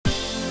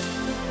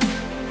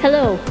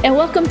Hello, and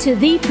welcome to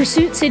the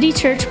Pursuit City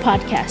Church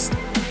podcast.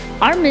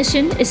 Our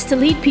mission is to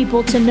lead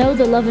people to know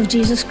the love of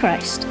Jesus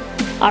Christ.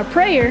 Our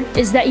prayer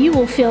is that you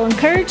will feel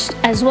encouraged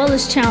as well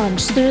as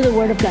challenged through the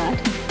Word of God.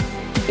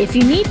 If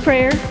you need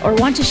prayer or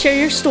want to share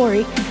your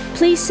story,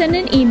 please send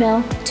an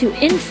email to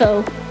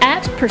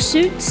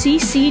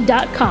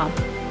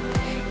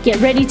info@pursuitcc.com.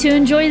 Get ready to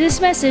enjoy this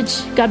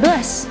message. God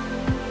bless.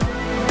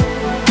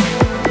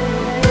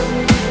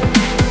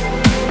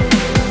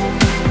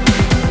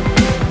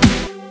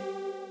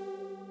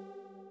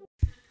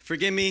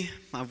 Forgive me,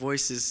 my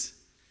voice is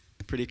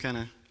pretty kind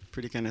of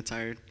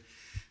tired.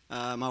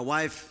 My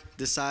wife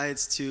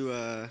decides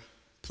to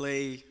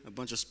play a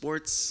bunch of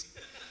sports.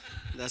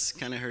 That's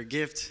kind of her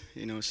gift.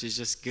 You know, she's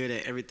just good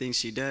at everything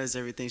she does,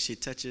 everything she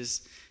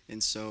touches.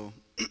 And so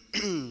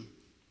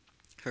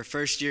her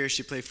first year,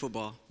 she played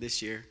football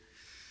this year.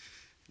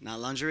 Not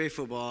lingerie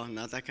football,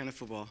 not that kind of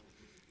football.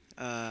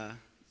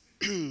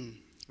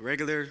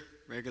 Regular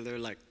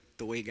like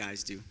the way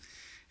guys do.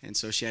 And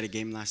so she had a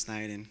game last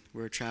night, and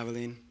we were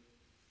traveling.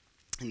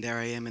 And there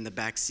I am in the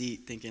back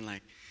seat thinking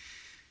like,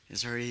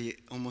 it's already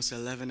almost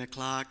 11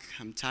 o'clock.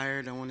 I'm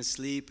tired. I want to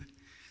sleep.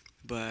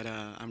 But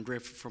I'm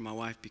grateful for my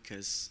wife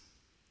because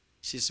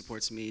she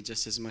supports me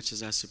just as much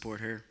as I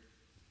support her.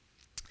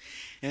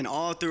 And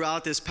all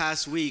throughout this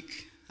past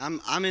week, I'm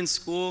in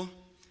school,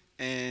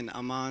 and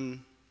I'm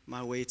on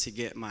my way to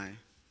get my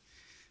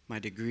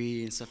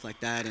degree and stuff like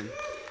that. And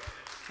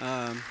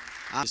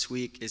this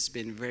week it's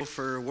been very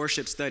for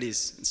worship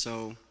studies. And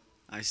so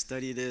I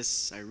study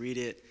this, I read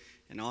it.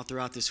 And all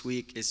throughout this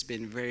week, it's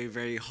been very,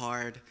 very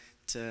hard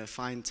to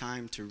find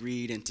time to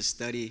read and to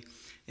study.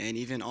 And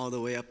even all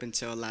the way up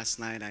until last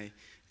night, I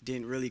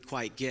didn't really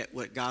quite get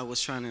what God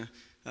was trying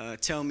to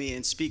tell me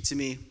and speak to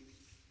me.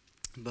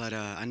 But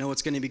I know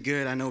it's going to be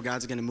good. I know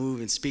God's going to move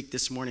and speak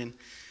this morning.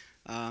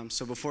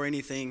 So before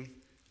anything,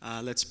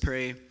 let's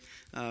pray.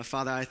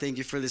 Father, I thank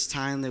you for this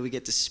time that we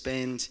get to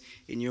spend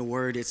in your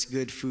word. It's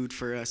good food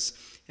for us.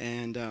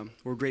 And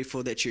we're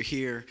grateful that you're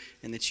here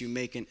and that you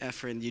make an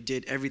effort and you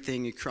did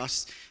everything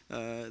across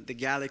the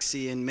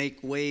galaxy and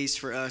make ways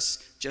for us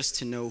just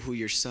to know who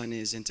your son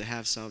is and to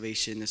have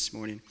salvation this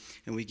morning.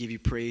 And we give you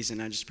praise, and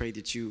I just pray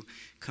that you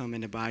come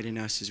and abide in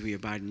us as we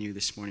abide in you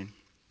this morning.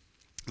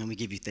 And we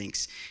give you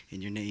thanks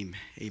in your name.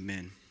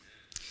 Amen.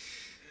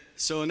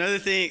 So another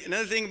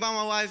thing about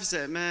my wife is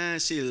that,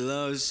 man, she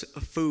loves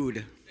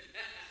food.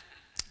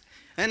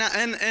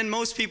 And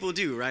most people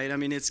do, right? I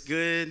mean, it's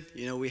good.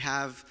 You know, we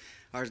have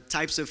our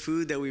types of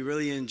food that we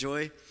really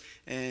enjoy,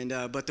 and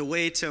but the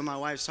way to my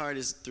wife's heart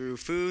is through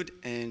food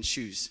and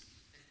shoes.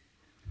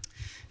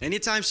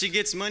 Anytime she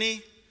gets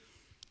money,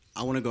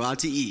 I want to go out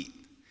to eat.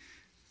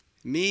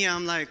 Me,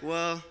 I'm like,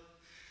 well,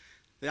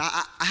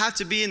 I have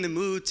to be in the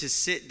mood to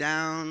sit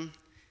down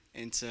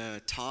and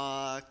to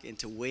talk and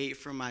to wait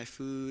for my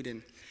food,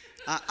 and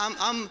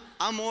I'm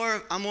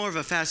more of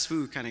a fast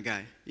food kind of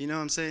guy. You know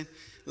what I'm saying?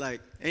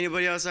 Like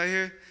anybody else out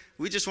here,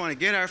 we just want to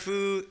get our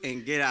food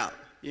and get out.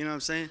 You know what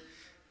I'm saying?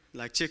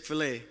 Like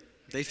Chick-fil-A,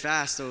 they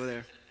fast over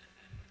there.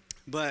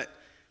 But,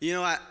 you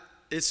know,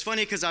 it's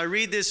funny because I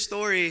read this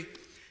story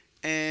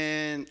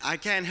and I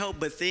can't help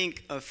but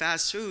think of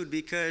fast food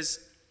because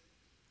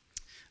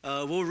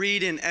we'll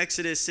read in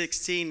Exodus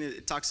 16,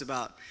 it talks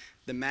about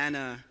the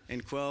manna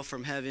and quail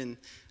from heaven,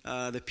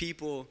 the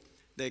people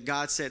that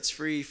God sets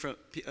free from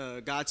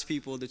God's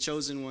people, the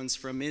chosen ones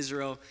from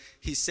Israel.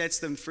 He sets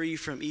them free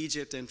from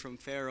Egypt and from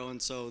Pharaoh,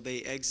 and so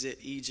they exit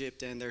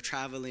Egypt and they're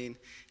traveling,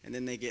 and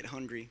then they get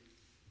hungry.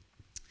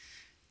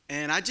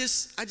 And I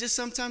just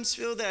sometimes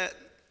feel that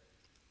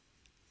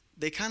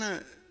they kind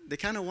of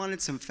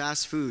wanted some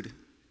fast food,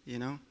 you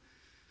know?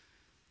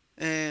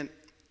 And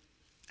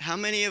how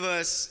many of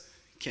us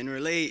can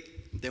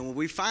relate that when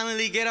we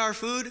finally get our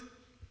food,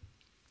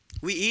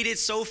 we eat it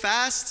so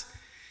fast,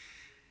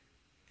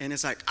 and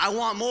it's like, I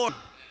want more.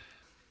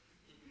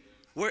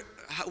 Why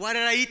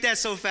did I eat that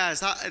so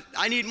fast?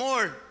 I need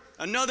more,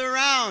 another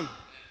round.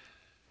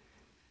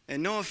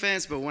 And no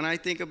offense, but when I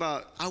think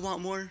about I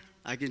want more,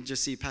 I can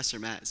just see Pastor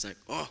Matt. It's like,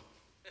 oh,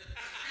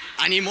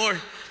 I need more.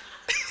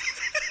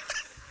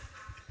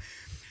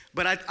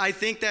 But I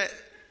think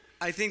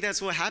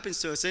that's what happens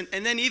to us.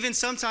 And then even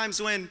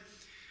sometimes when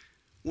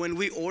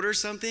we order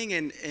something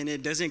and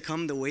it doesn't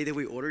come the way that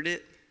we ordered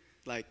it,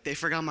 like they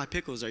forgot my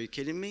pickles. Are you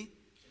kidding me?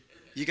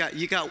 You got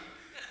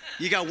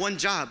one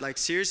job. Like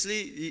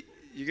seriously,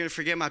 you're gonna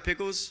forget my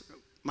pickles?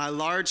 My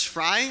large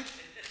fry?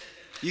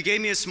 You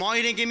gave me a small.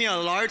 You didn't give me a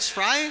large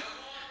fry?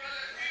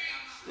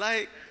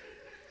 Like.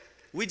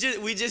 We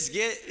just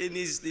get in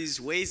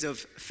these ways of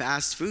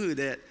fast food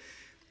that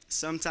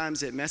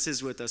sometimes it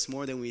messes with us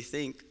more than we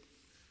think.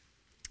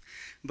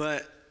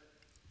 But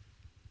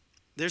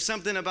there's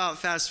something about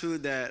fast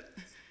food that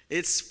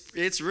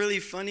it's really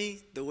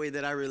funny the way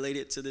that I relate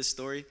it to this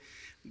story,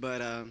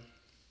 but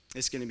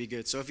it's going to be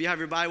good. So if you have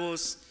your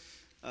Bibles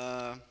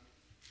or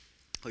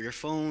your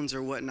phones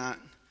or whatnot,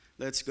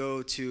 let's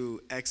go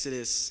to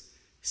Exodus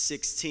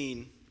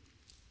 16,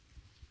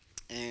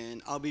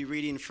 and I'll be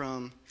reading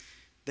from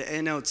the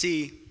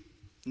NLT,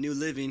 New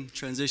Living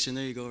Transition.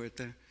 There you go, right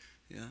there.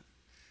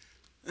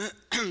 Yeah.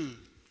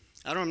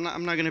 I'm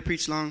not going to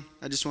preach long.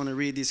 I just want to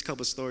read these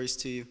couple stories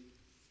to you.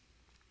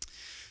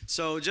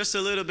 So just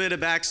a little bit of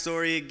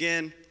backstory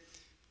again.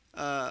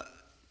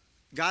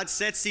 God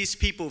sets these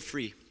people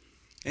free.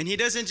 And he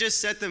doesn't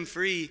just set them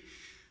free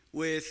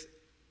with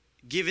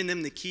giving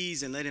them the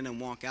keys and letting them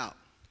walk out.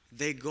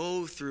 They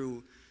go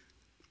through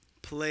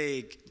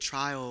plague,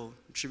 trial,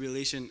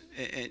 tribulation,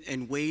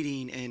 and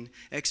waiting and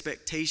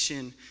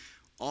expectation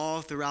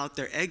all throughout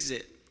their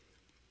exit.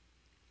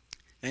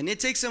 And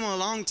it takes them a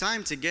long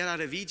time to get out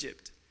of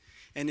Egypt.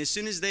 And as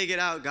soon as they get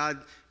out,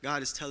 God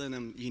is telling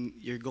them,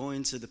 you're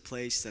going to the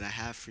place that I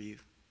have for you.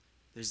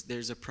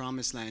 There's a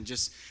promised land.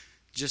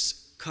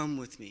 Just come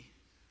with me,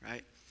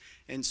 right?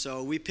 And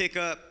so we pick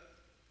up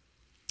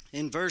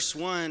in verse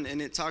 1,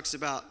 and it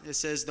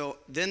says,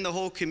 then the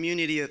whole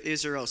community of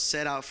Israel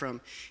set out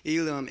from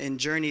Elim and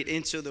journeyed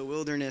into the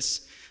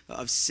wilderness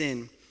of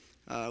Sin,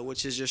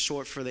 which is just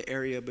short for the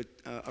area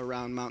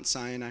around Mount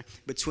Sinai.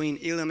 Between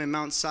Elim and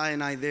Mount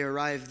Sinai, they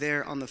arrived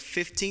there on the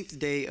 15th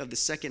day of the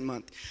second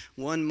month,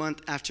 1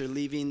 month after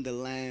leaving the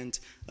land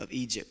of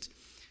Egypt.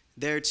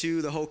 There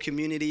too, the whole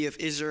community of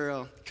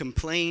Israel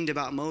complained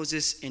about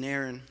Moses and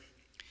Aaron.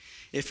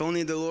 If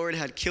only the Lord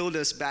had killed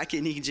us back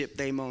in Egypt,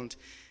 they moaned.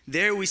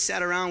 There we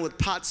sat around with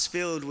pots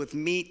filled with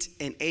meat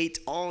and ate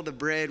all the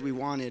bread we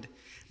wanted.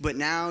 But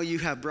now you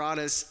have brought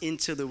us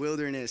into the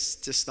wilderness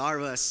to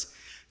starve us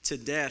to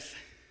death.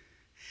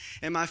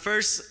 And my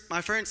first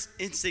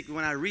instinct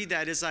when I read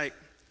that is like,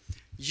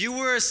 you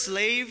were a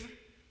slave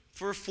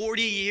for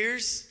 40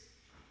 years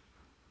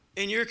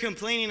and you're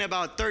complaining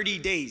about 30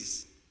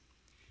 days.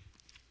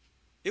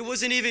 It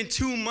wasn't even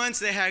 2 months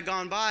that had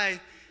gone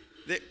by.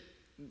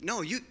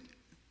 No, you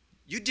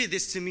did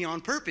this to me on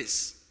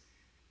purpose.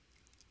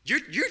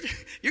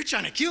 You're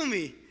trying to kill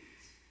me.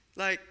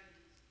 Like,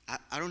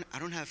 I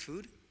don't have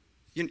food.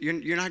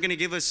 You're not gonna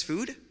give us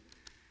food?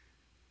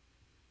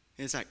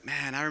 And it's like,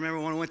 man, I remember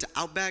when I went to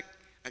Outback,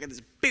 I got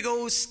this big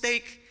old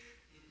steak,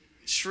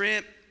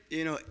 shrimp,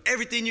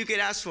 everything you could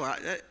ask for.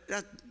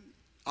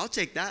 I'll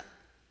take that.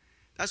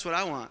 That's what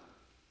I want.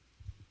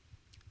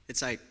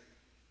 It's like,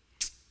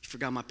 you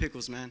forgot my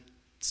pickles, man.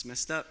 It's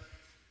messed up.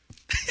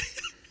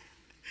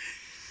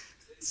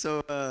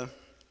 So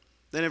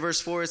then in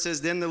verse 4 it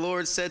says, then the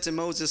Lord said to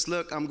Moses,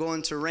 look, I'm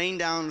going to rain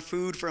down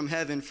food from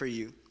heaven for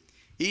you.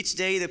 Each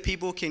day the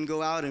people can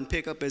go out and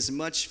pick up as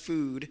much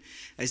food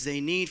as they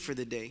need for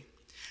the day.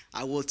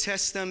 I will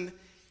test them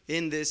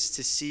in this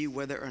to see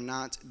whether or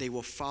not they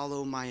will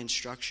follow my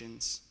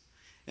instructions.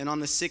 And on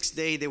the 6th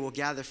day they will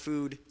gather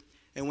food,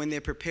 and when they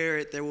prepare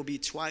it, there will be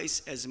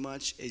twice as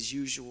much as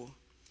usual.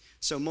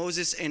 So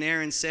Moses and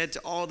Aaron said to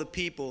all the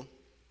people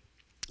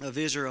of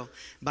Israel,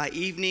 by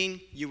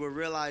evening you will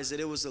realize that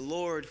it was the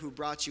Lord who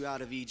brought you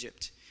out of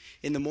Egypt.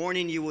 In the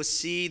morning you will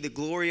see the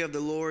glory of the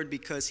Lord,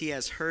 because he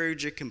has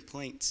heard your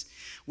complaints,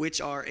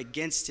 which are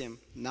against him,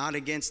 not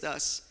against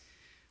us.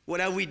 What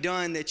have we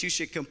done that you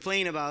should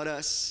complain about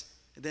us?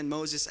 Then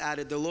Moses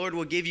added, the Lord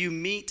will give you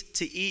meat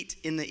to eat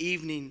in the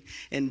evening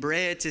and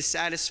bread to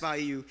satisfy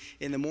you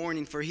in the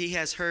morning, for he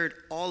has heard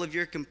all of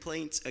your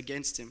complaints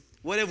against him.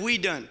 What have we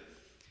done?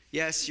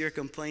 Yes, your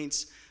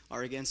complaints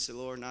are against the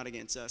Lord, not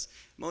against us.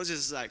 Moses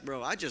is like,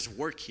 bro, I just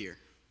work here,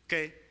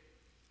 okay?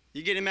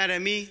 You getting mad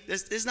at me?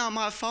 It's not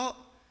my fault.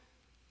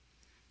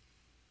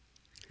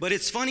 But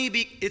it's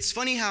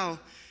funny how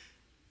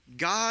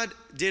God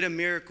did a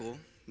miracle,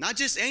 not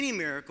just any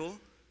miracle,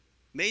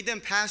 made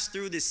them pass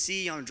through the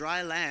sea on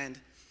dry land.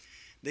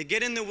 They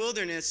get in the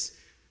wilderness,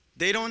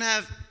 they don't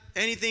have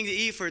anything to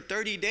eat for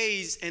 30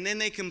 days, and then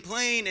they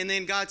complain, and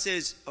then God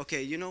says,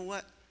 okay, you know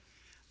what?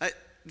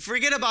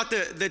 Forget about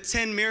the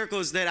 10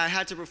 miracles that I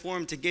had to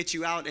perform to get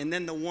you out, and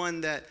then the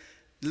one that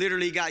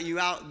literally got you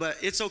out, but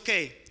it's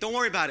okay. Don't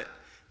worry about it.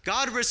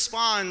 God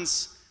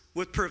responds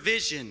with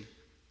provision.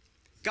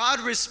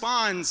 God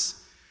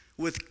responds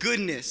with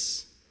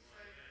goodness.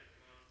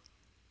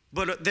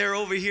 But they're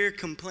over here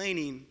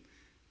complaining.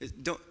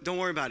 Don't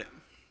worry about it.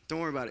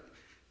 Don't worry about it.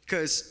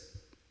 Because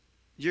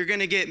you're going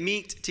to get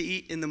meat to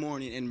eat in the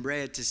morning and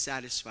bread to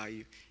satisfy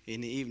you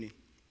in the evening.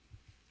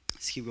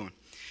 Let's keep going.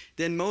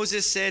 Then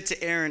Moses said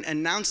to Aaron,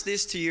 announce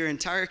this to your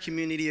entire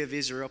community of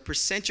Israel.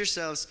 Present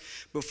yourselves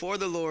before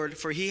the Lord,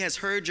 for he has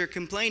heard your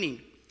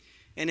complaining.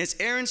 And as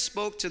Aaron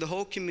spoke to the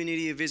whole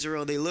community of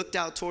Israel, they looked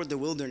out toward the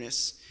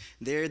wilderness.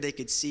 There they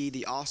could see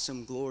the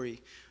awesome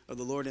glory of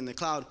the Lord in the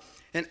cloud.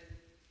 And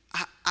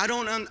I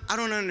don't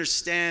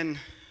understand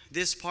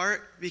this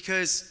part,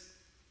 because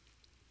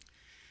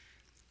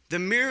the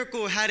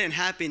miracle hadn't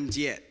happened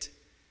yet.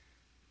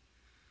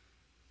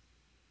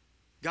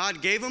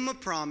 God gave them a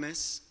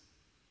promise,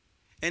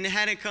 and it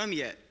hadn't come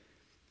yet.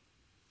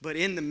 But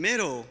in the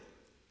middle,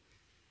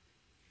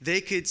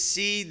 they could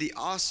see the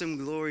awesome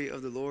glory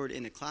of the Lord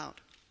in a cloud.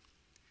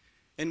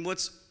 And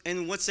what's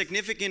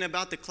significant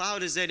about the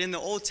cloud is that in the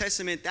Old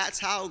Testament, that's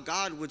how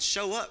God would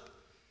show up.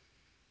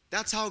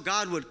 That's how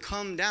God would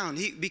come down,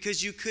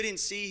 because you couldn't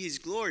see his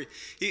glory.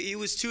 He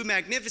was too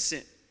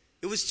magnificent.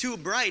 It was too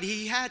bright.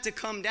 He had to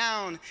come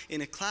down in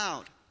a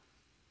cloud.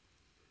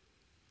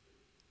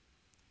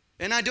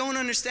 And I don't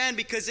understand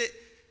because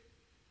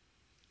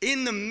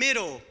in the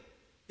middle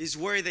is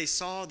where they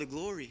saw the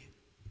glory.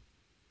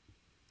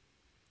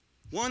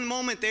 One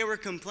moment they were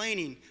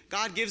complaining,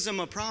 God gives them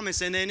a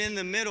promise, and then in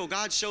the middle,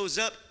 God shows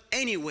up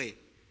anyway.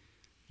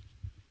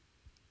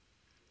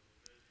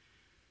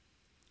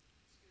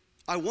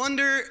 I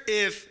wonder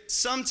if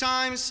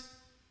sometimes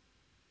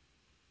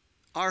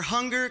our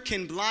hunger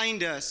can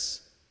blind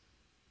us.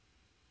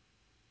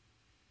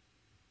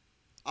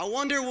 I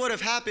wonder what would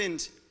have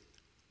happened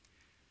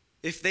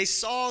if they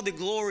saw the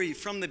glory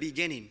from the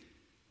beginning.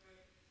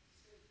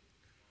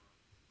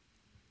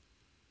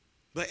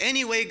 But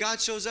anyway, God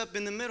shows up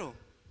in the middle.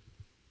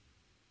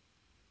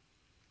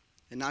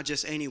 And not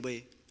just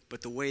anyway,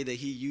 but the way that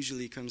he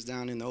usually comes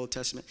down in the Old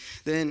Testament.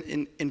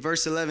 Then in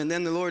verse 11,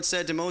 then the Lord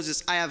said to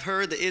Moses, I have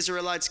heard the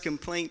Israelites'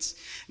 complaints.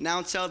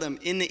 Now tell them,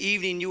 in the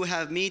evening you will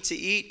have meat to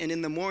eat, and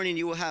in the morning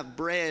you will have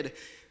bread,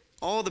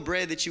 all the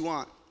bread that you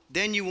want.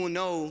 Then you will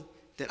know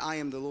that I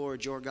am the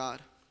Lord your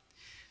God.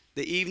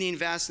 The evening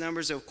vast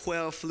numbers of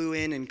quail flew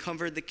in and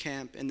covered the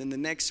camp, and then the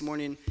next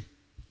morning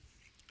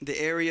the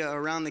area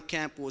around the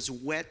camp was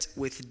wet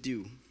with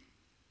dew.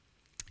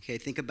 Okay,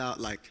 think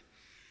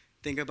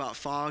about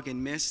fog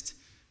and mist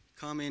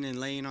coming and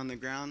laying on the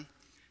ground,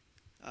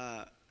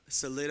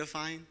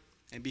 solidifying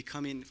and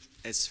becoming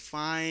as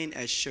fine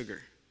as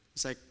sugar.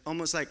 It's like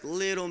almost like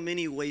little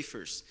mini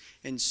wafers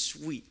and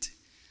sweet.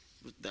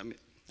 I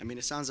mean,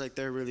 it sounds like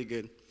they're really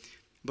good,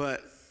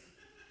 but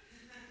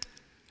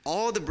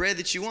all the bread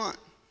that you want.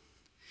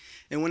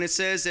 And when it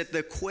says that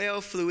the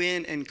quail flew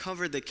in and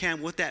covered the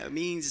camp, what that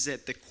means is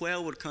that the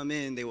quail would come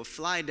in, they would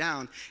fly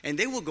down, and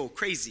they would go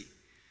crazy.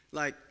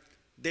 Like,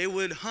 they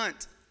would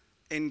hunt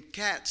and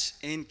catch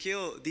and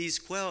kill these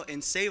quail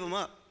and save them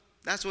up.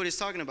 That's what it's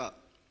talking about.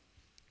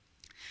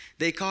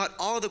 They caught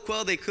all the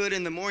quail they could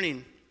in the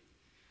morning.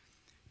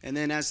 And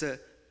then as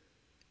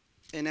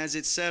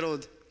it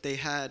settled, they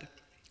had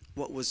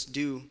what was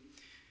dew.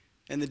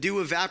 And the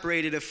dew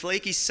evaporated, a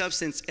flaky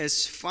substance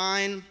as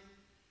fine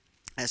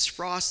as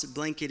frost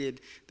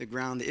blanketed the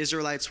ground. The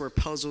Israelites were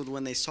puzzled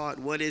when they saw it.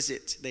 What is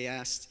it? They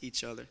asked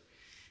each other.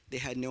 They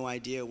had no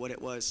idea what it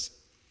was.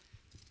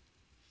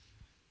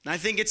 And I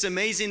think it's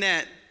amazing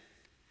that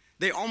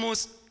they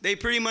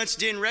pretty much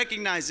didn't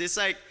recognize it. It's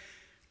like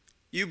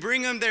you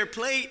bring them their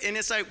plate and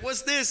it's like,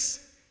 what's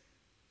this?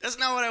 That's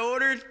not what I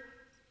ordered.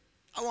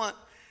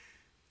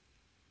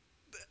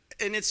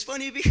 And it's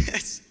funny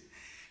because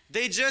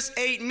they just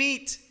ate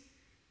meat,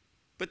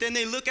 but then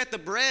they look at the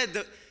bread.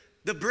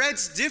 The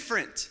bread's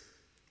different.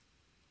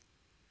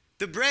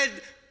 The bread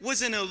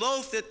wasn't a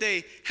loaf that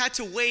they had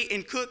to wait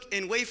and cook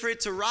and wait for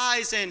it to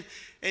rise and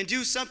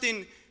do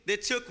something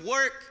that took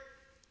work.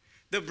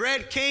 The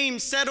bread came,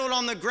 settled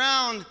on the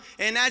ground,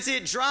 and as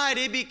it dried,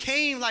 it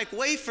became like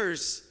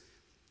wafers.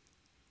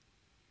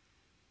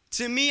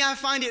 To me, I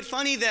find it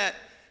funny that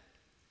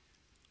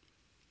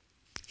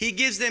he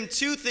gives them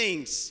two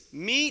things,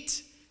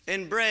 meat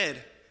and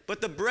bread. But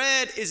the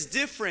bread is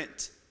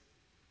different.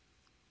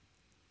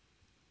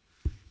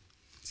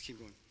 Let's keep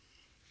going.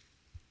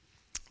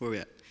 Where are we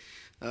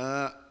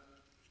at?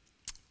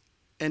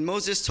 And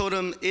Moses told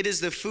him, it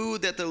is the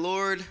food that the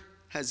Lord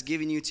has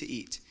given you to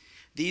eat.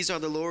 These are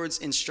the Lord's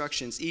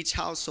instructions. Each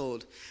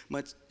household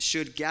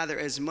should gather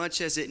as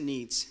much as it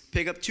needs.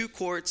 Pick up 2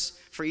 quarts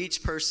for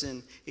each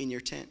person in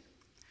your tent.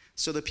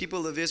 So the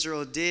people of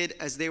Israel did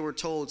as they were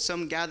told.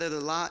 Some gathered a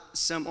lot,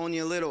 some only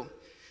a little.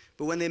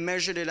 But when they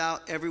measured it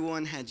out,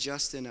 everyone had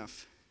just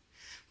enough.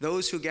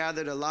 Those who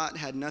gathered a lot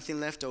had nothing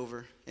left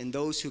over, and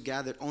those who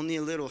gathered only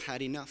a little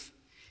had enough.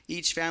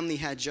 Each family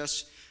had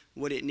just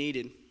what it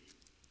needed.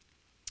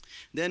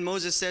 Then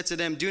Moses said to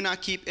them, do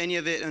not keep any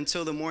of it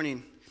until the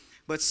morning.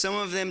 But some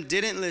of them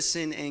didn't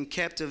listen and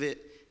kept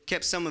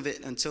some of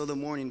it until the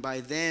morning. By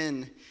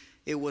then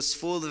it was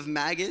full of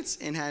maggots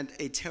and had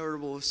a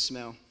terrible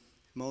smell.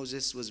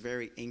 Moses was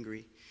very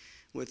angry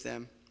with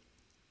them.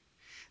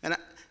 And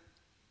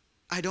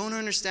I don't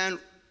understand.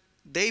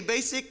 They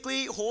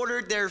basically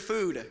hoarded their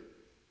food.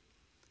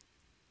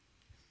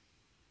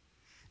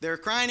 They're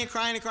crying and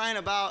crying and crying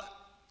about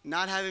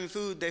not having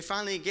food. They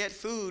finally get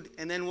food,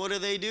 and then what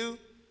do?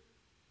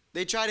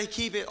 They try to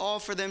keep it all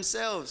for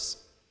themselves.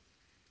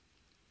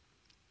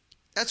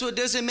 That's what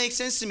doesn't make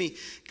sense to me.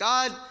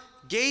 God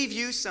gave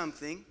you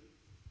something,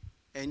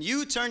 and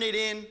you turned it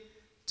in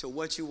to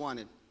what you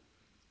wanted.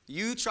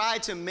 You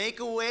tried to make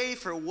a way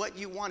for what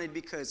you wanted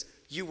because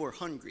you were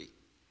hungry.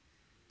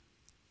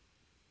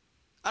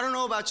 I don't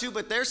know about you,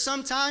 but there's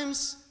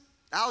sometimes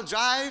I'll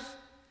drive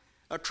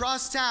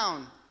across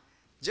town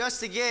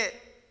just to get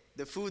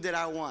the food that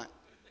I want.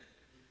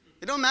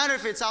 It don't matter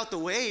if it's out the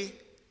way.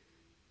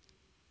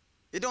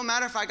 It don't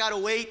matter if I gotta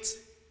wait.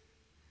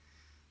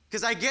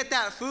 Because I get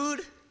that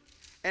food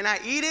and I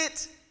eat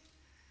it.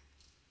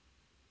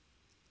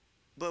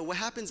 But what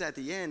happens at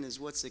the end is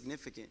what's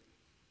significant.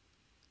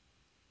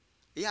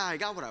 Yeah, I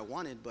got what I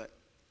wanted, but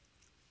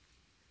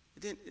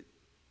it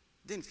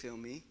didn't fill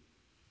me.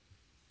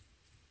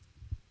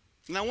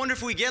 And I wonder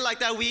if we get like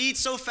that. We eat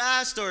so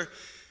fast, or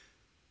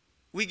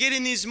we get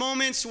in these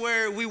moments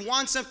where we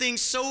want something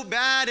so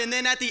bad, and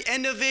then at the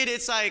end of it,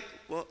 it's like,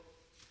 well,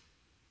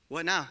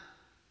 what now?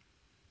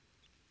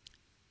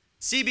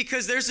 See,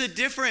 because there's a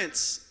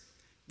difference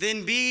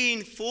than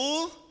being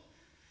full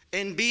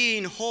and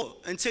being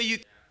whole until you.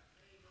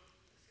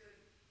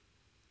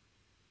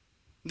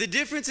 The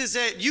difference is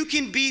that you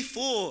can be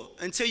full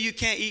until you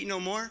can't eat no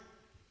more.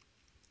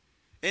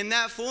 And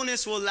that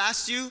fullness will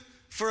last you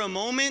for a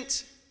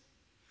moment.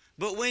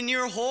 But when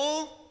you're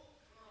whole,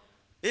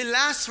 it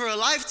lasts for a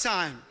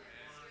lifetime.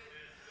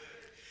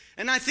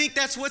 And I think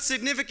that's what's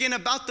significant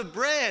about the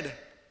bread.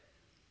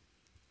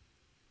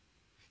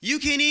 You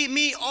can eat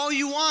meat all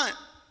you want.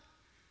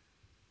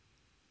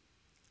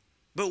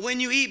 But when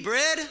you eat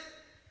bread,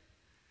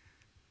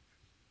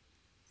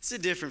 it's a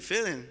different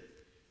feeling.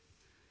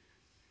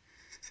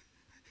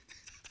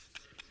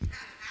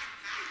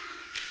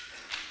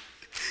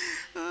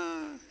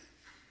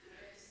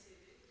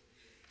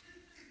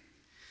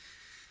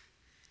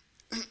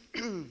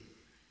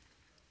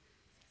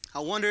 I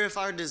wonder if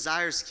our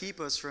desires keep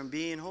us from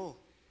being whole.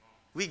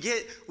 We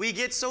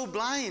get so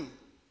blind.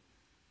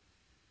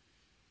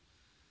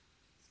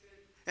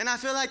 And I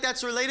feel like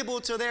that's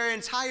relatable to their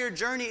entire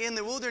journey in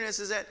the wilderness,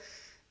 is that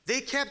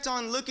they kept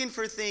on looking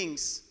for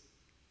things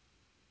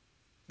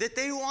that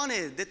they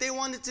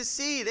wanted to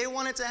see, they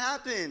wanted to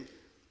happen.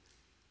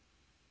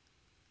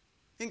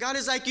 And God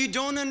is like, you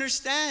don't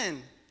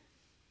understand.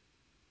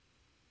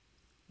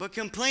 But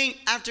complaint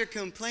after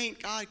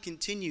complaint, God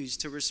continues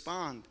to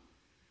respond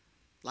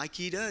like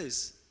he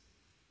does.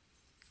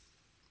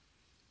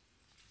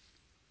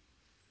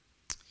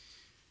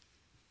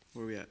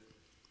 Where are we at?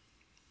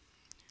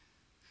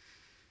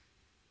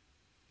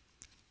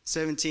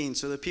 17.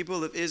 So the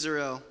people of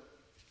Israel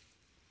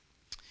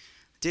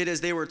did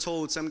as they were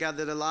told. Some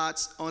gathered a lot,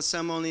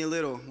 some only a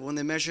little. When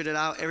they measured it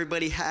out,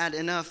 everybody had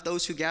enough.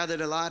 Those who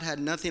gathered a lot had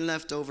nothing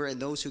left over, and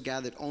those who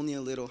gathered only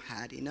a little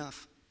had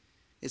enough.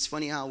 It's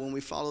funny how when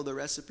we follow the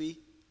recipe,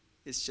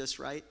 it's just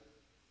right.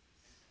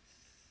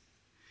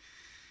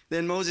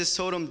 Then Moses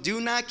told them,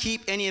 do not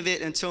keep any of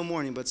it until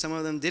morning. But some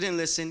of them didn't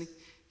listen,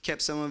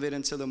 kept some of it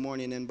until the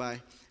morning, and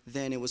by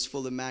then it was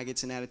full of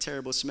maggots and had a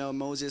terrible smell.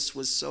 Moses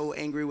was so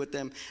angry with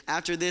them.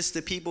 After this,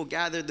 the people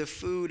gathered the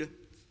food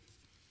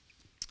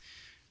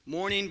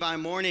morning by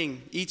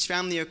morning, each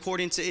family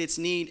according to its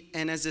need.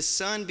 And as the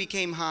sun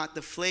became hot,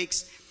 the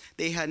flakes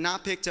they had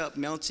not picked up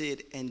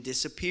melted and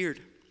disappeared.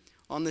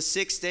 On the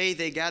sixth day,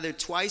 they gathered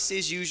twice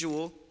as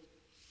usual,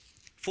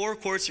 4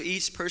 quarts for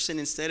each person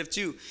instead of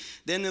 2.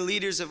 Then the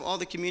leaders of all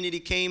the community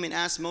came and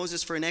asked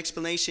Moses for an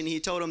explanation. He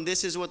told them,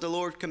 this is what the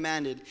Lord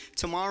commanded.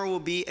 Tomorrow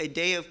will be a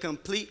day of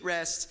complete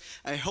rest,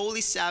 a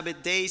holy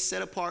Sabbath day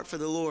set apart for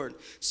the Lord.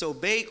 So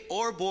bake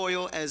or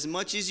boil as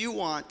much as you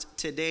want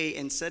today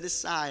and set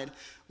aside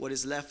what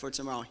is left for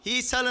tomorrow.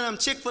 He's telling them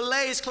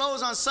Chick-fil-A is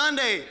closed on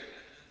Sunday.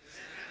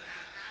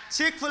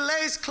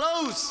 Chick-fil-A is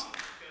closed.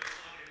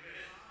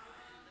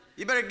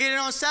 You better get it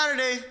on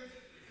Saturday.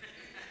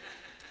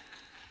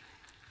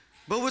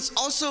 But what's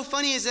also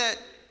funny is that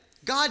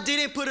God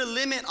didn't put a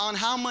limit on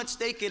how much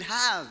they could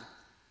have.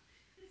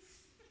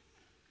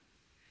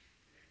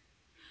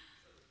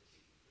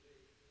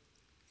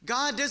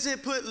 God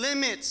doesn't put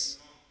limits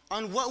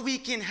on what we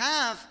can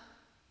have.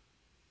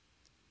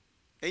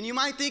 And you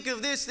might think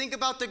of this, think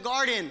about the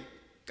garden.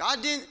 God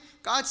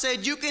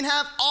said, you can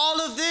have all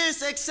of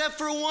this except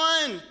for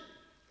one.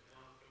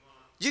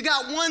 You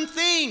got one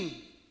thing.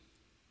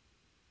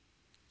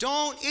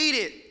 Don't eat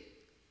it.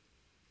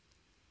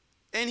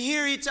 And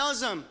here he tells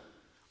them,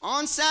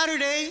 on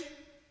Saturday,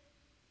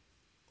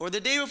 or the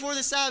day before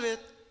the Sabbath,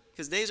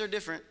 because days are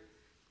different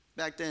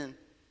back then,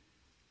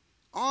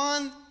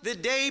 on the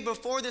day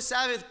before the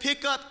Sabbath,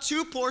 pick up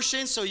 2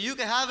 portions so you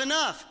can have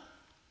enough.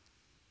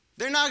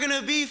 They're not going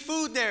to be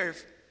food there.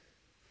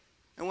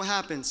 And what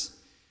happens?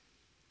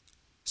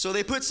 So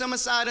they put some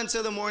aside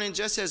until the morning,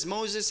 just as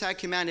Moses had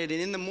commanded. And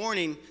in the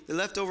morning, the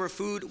leftover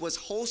food was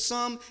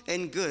wholesome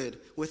and good,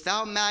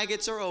 without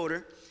maggots or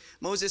odor.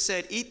 Moses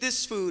said, eat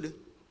this food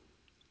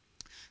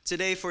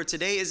today, for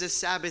today is a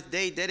Sabbath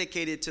day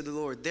dedicated to the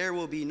Lord. There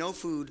will be no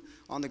food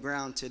on the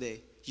ground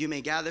today. You may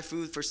gather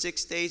food for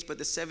 6 days, but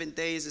the 7th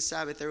day is the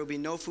Sabbath. There will be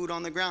no food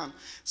on the ground.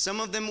 Some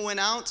of them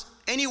went out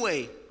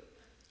anyway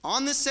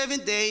on the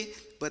 7th day,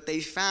 but they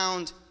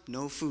found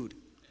no food.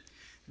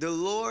 The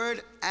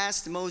Lord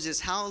asked Moses,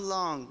 how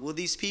long will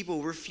these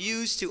people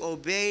refuse to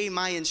obey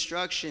my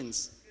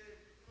instructions?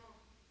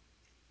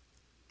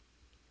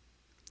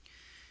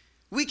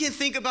 We can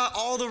think about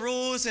all the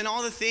rules and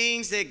all the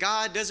things that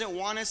God doesn't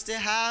want us to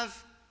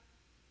have,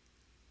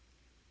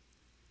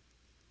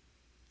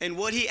 and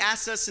what he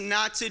asks us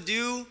not to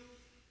do.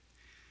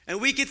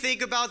 And we can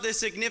think about the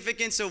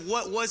significance of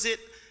what was it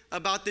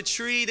about the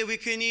tree that we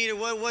couldn't eat, or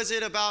what was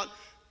it about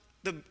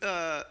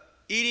the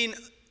eating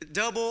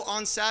double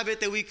on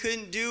Sabbath that we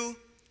couldn't do.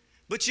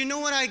 But you know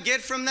what I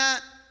get from that?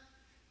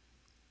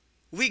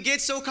 We get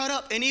so caught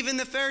up, and even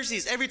the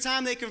Pharisees, every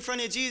time they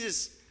confronted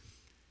Jesus,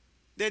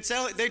 they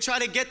try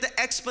to get the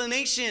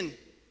explanation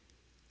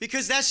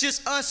Because that's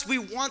just us. We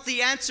want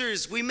the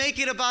answers. We make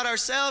it about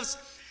ourselves.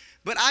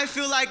 But I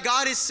feel like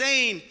God is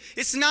saying,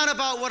 it's not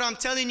about what I'm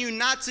telling you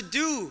not to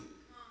do.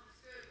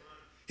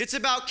 It's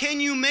about,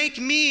 can you make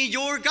me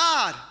your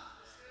God?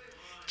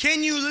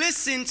 Can you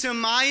listen to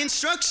my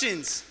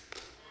instructions?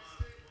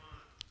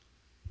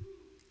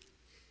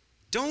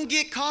 Don't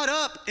get caught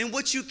up in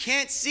what you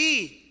can't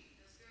see.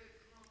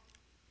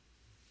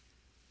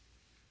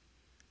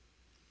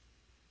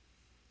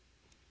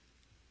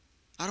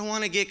 I don't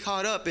want to get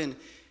caught up in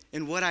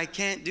what I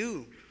can't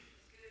do.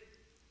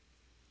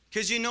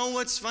 Because you know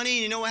what's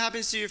funny? You know what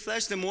happens to your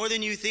flesh? The more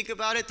than you think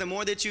about it, the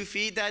more that you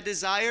feed that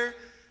desire,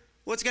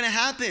 what's going to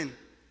happen?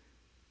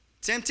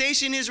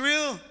 Temptation is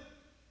real.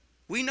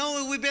 We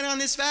know it. We've been on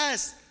this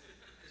fast.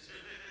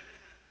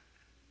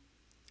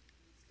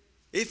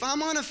 If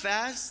I'm on a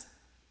fast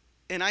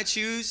and I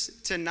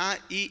choose to not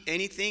eat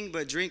anything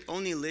but drink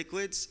only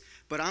liquids,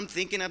 but I'm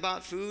thinking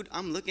about food,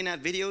 I'm looking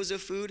at videos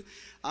of food,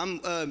 I'm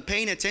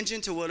paying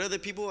attention to what other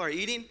people are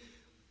eating,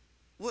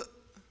 what?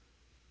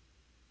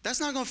 That's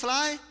not going to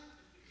fly.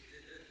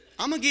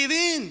 I'm going to give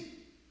in.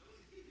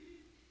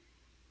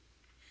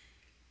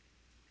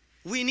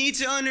 We need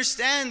to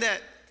understand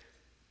that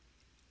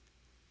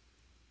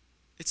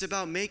it's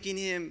about making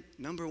him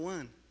number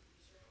one.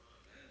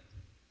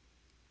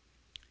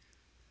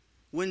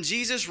 When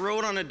Jesus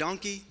rode on a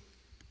donkey,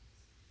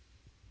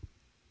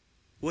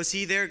 was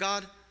he their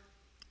God?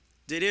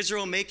 Did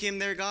Israel make him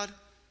their God?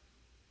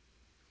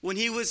 When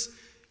he was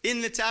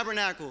in the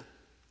tabernacle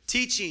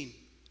teaching,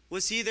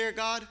 was he their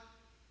God?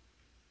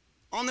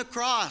 On the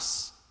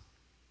cross,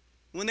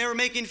 when they were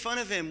making fun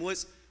of him,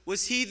 was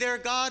he their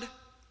God?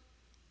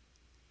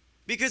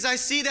 Because I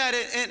see that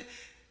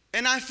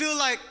and I feel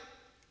like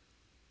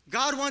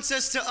God wants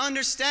us to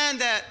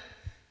understand that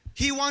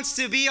he wants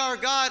to be our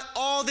God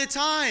all the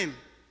time.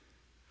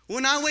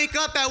 When I wake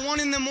up at 1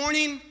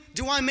 a.m,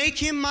 do I make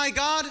him my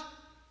God?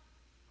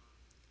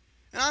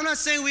 And I'm not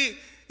saying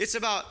it's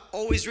about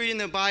always reading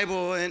the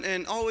Bible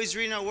and always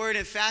reading our word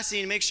and fasting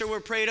and make sure we're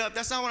prayed up.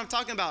 That's not what I'm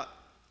talking about.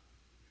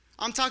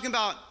 I'm talking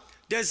about,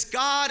 does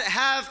God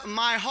have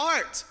my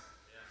heart?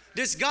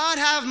 Does God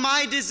have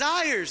my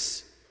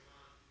desires?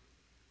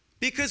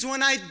 Because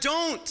when I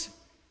don't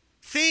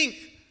think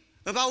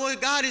about what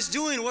God is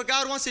doing, what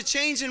God wants to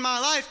change in my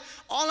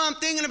life, all I'm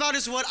thinking about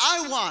is what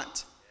I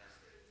want.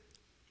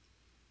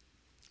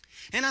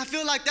 And I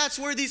feel like that's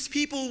where these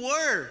people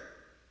were.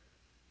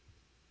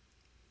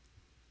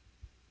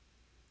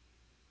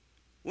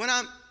 When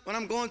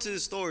I'm going to the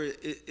store,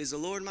 is the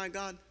Lord my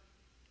God?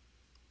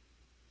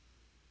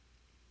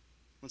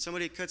 When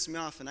somebody cuts me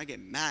off and I get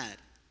mad,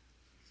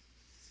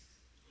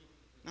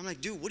 and I'm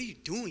like, dude, what are you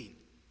doing?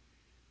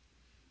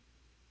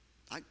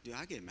 I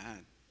get mad.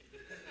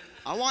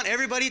 I want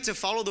everybody to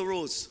follow the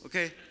rules,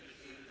 okay?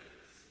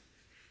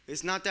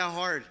 It's not that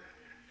hard.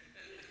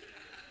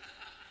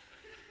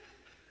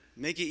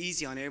 Make it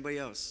easy on everybody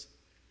else.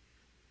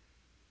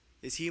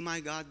 Is he my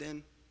God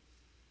then?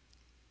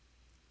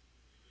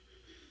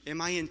 Am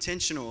I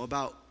intentional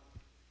about,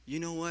 you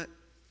know what?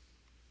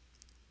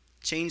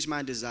 Change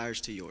my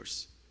desires to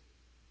yours.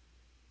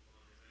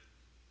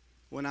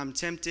 When I'm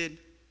tempted,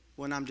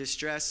 when I'm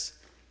distressed,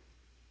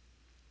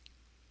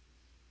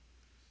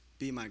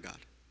 be my God.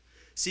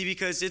 See,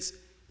 because it's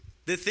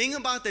the thing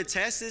about the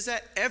test is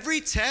that every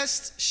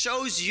test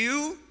shows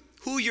you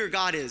who your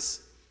God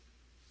is.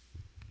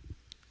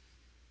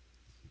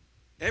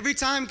 Every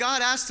time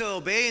God asks to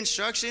obey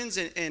instructions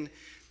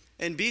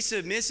and be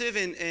submissive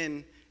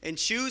and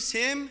choose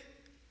him,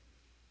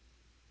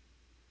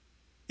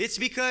 it's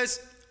because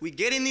we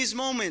get in these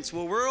moments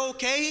where we're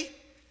okay,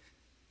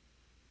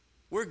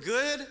 we're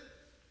good,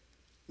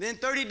 then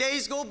 30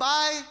 days go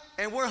by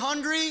and we're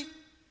hungry.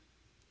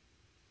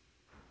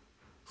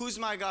 Who's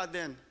my God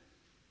then?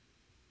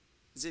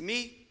 Is it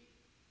me?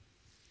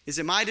 Is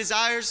it my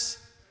desires?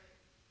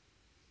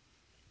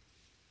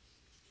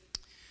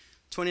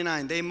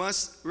 29, they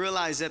must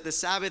realize that the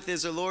Sabbath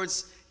is the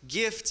Lord's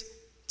gift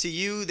to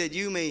you that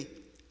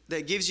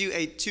gives you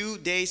a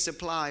 2-day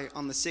supply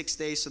on the 6th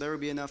day, so there will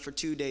be enough for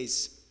 2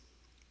 days.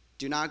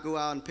 Do not go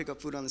out and pick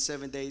up food on the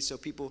 7th day. So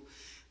people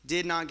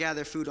did not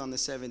gather food on the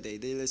 7th day.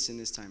 They listened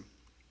this time.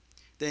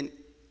 Then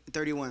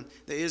 31,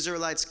 the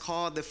Israelites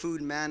called the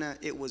food manna.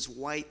 It was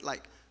white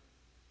like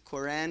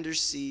coriander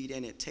seed,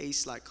 and it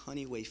tastes like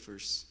honey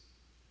wafers.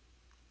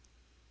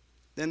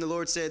 Then the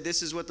Lord said,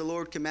 this is what the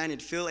Lord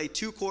commanded. Fill a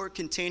 2-quart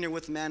container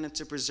with manna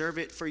to preserve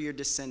it for your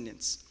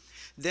descendants.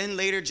 Then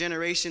later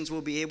generations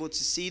will be able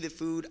to see the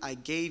food I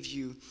gave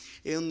you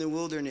in the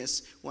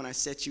wilderness when I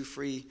set you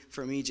free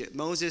from Egypt.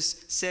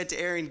 Moses said to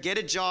Aaron, get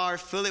a jar,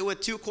 fill it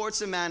with 2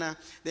 quarts of manna,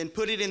 then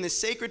put it in the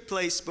sacred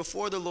place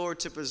before the Lord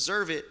to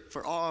preserve it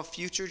for all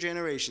future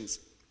generations.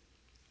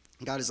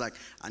 God is like,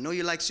 I know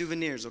you like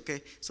souvenirs,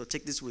 okay? So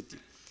take this with you.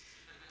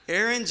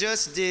 Aaron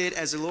just did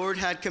as the Lord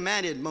had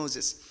commanded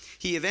Moses.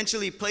 He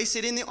eventually placed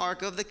it in the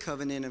Ark of the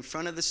Covenant in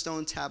front of the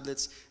stone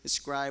tablets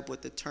inscribed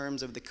with the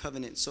terms of the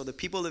covenant. So the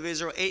people of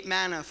Israel ate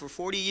manna for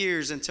 40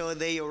 years until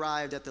they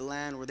arrived at the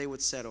land where they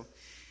would settle.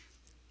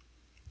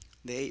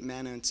 They ate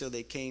manna until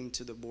they came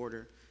to the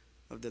border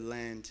of the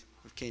land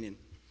of Canaan.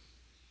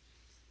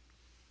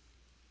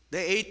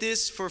 They ate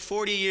this for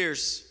 40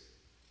 years.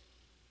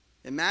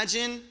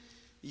 Imagine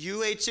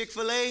you ate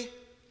Chick-fil-A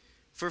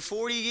for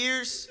 40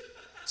 years.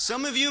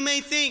 Some of you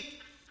may think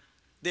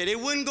that it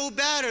wouldn't go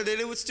bad or that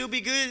it would still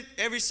be good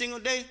every single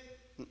day.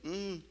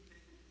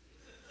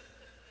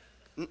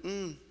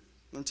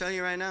 I'm telling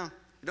you right now,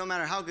 it don't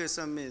matter how good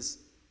something is.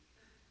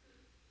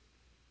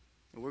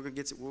 We're gonna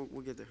get to,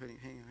 we'll get there. Hang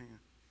on.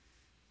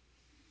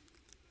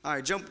 All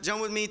right,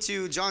 jump with me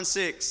to John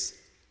 6.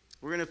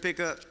 We're gonna pick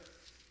up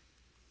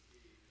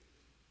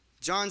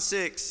John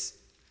 6.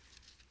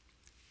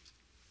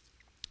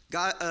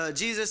 God,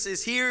 Jesus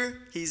is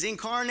here. He's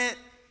incarnate.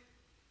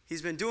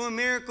 He's been doing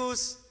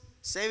miracles,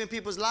 saving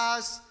people's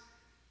lives.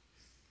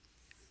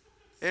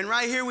 And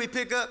right here we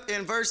pick up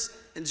in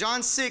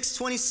John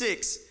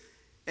 6:26.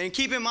 And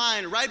keep in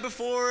mind, right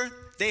before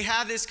they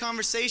have this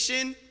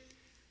conversation,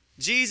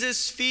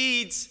 Jesus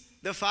feeds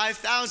the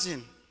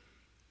 5,000.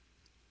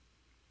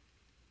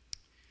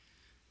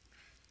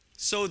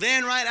 So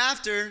then right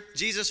after,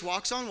 Jesus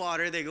walks on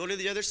water. They go to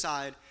the other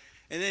side.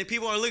 And then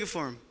people are looking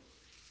for him.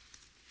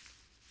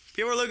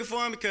 People are looking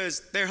for him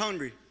because they're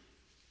hungry.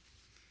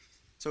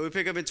 So we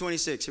pick up in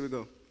 26. Here we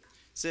go. It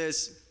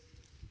says,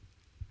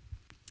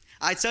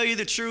 I tell you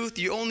the truth,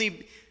 you want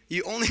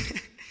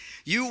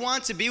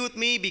to be with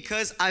me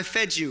because I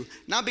fed you,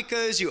 not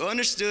because you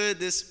understood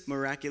this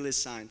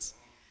miraculous signs.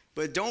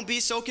 But don't be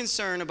so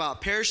concerned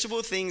about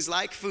perishable things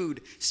like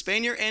food.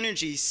 Spend your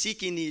energy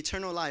seeking the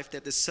eternal life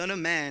that the Son of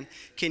Man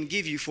can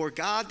give you. For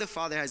God the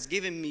Father has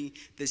given me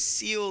the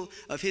seal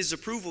of his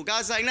approval.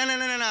 God's like, no.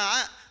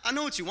 I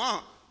know what you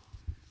want.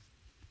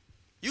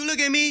 You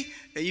look at me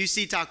and you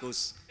see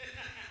tacos.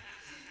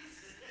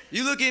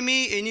 You look at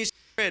me and you see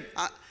bread.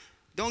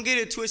 Don't get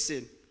it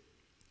twisted,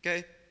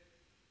 okay?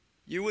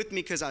 You're with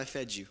me because I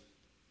fed you.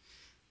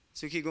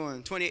 So keep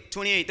going.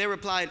 28, they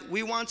replied,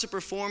 we want to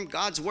perform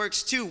God's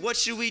works too. What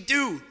should we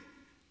do?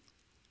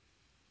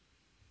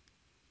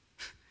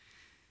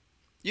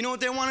 You know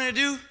what they wanted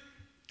to do?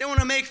 They want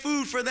to make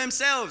food for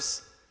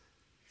themselves.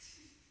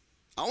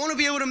 I want to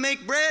be able to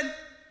make bread.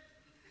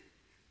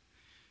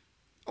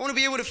 I want to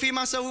be able to feed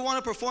myself. We want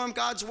to perform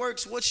God's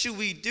works. What should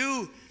we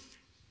do?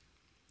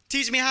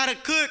 Teach me how to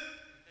cook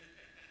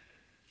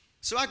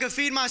so I can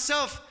feed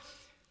myself.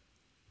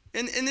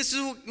 And this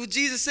is what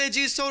Jesus said.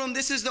 Jesus told him,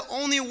 this is the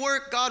only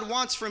work God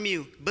wants from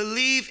you.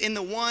 Believe in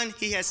the one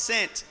he has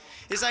sent.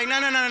 It's like,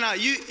 no.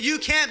 You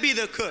can't be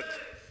the cook.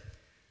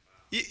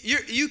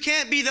 You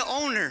can't be the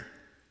owner.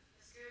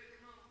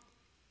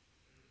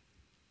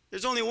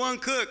 There's only one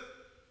cook.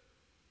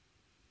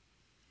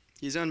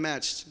 He's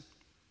unmatched.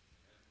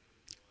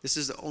 This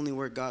is the only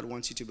work God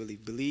wants you to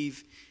believe.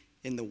 Believe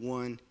in the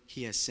one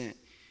he has sent.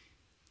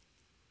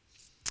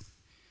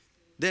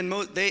 Then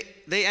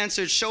they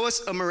answered, show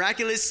us a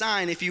miraculous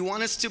sign if you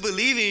want us to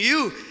believe in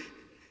you.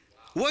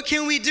 What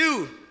can we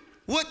do?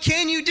 What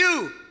can you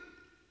do?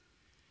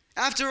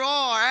 After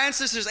all, our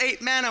ancestors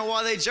ate manna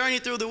while they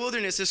journeyed through the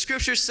wilderness. The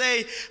scriptures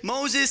say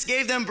Moses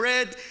gave them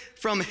bread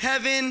from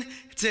heaven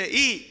to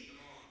eat.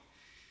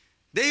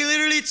 They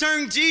literally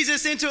turned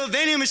Jesus into a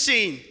vending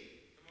machine.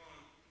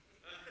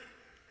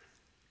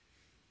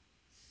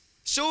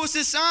 Show us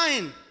a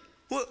sign.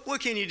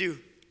 What can you do?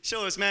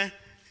 Show us, man.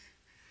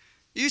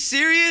 You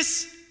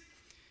serious?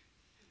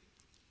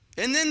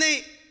 And then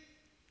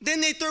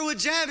they throw a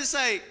jab. It's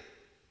like,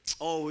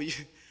 oh,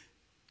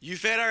 you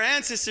fed our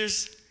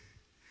ancestors.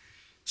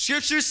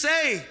 Scriptures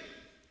say.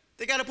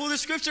 They got to pull the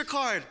scripture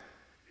card.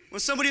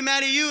 When somebody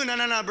mad at you,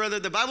 no, brother.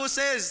 The Bible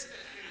says.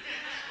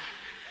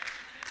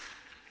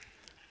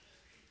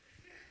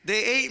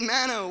 They ate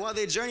manna while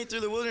they journeyed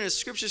through the wilderness.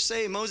 Scriptures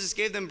say Moses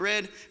gave them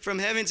bread from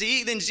heaven to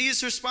eat. Then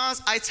Jesus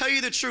responds, I tell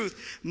you the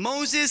truth.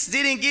 Moses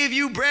didn't give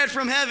you bread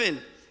from heaven.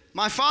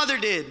 My Father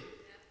did.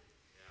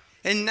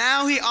 And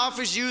now he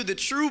offers you the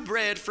true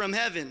bread from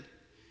heaven.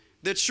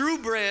 The true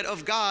bread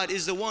of God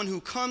is the one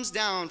who comes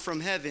down from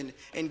heaven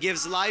and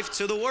gives life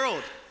to the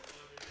world.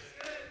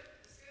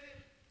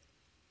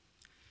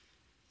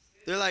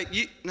 They're like,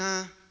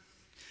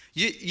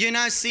 you're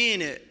not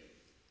seeing it.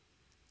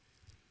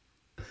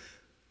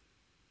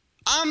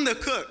 I'm the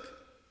cook.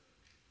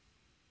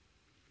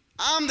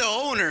 I'm the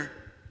owner.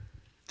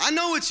 I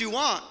know what you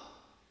want,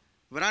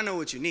 but I know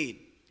what you need.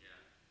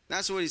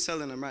 That's what he's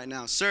telling them right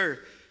now. Sir,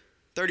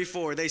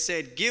 34, they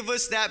said, give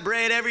us that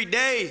bread every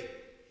day.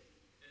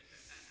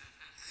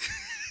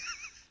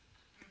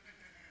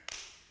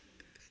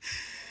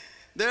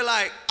 They're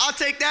like, I'll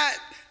take that.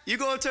 You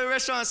go up to a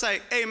restaurant and say,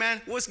 hey,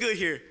 man, what's good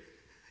here?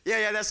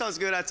 Yeah, that sounds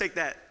good. I'll take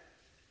that.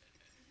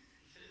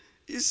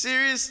 You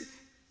serious?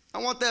 I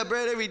want that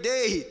bread every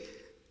day.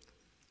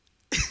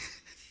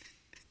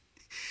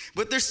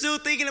 But they're still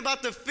thinking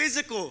about the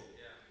physical.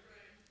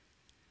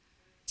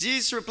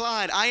 Jesus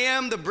replied, I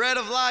am the bread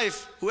of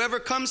life. Whoever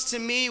comes to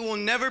me will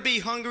never be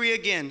hungry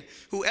again.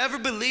 Whoever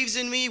believes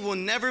in me will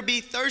never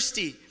be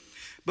thirsty.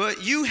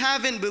 But you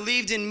haven't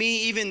believed in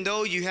me even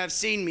though you have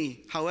seen me.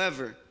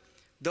 However,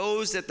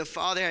 Those that the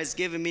Father has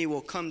given me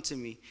will come to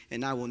me,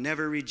 and I will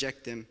never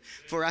reject them.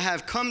 For I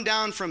have come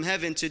down from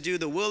heaven to do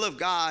the will of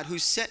God who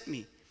sent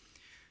me,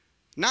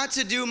 not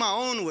to do my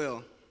own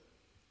will.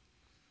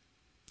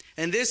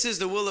 And this is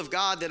the will of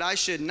God, that I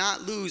should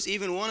not lose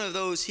even one of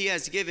those he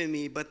has given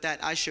me, but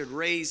that I should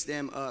raise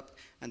them up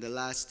on the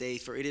last day.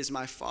 For it is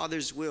my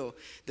Father's will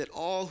that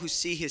all who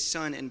see his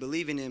Son and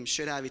believe in him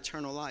should have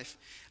eternal life.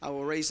 I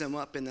will raise them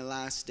up in the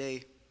last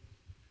day.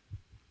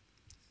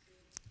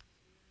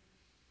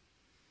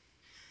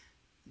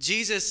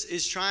 Jesus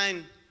is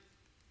trying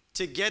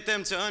to get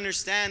them to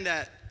understand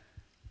that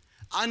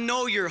I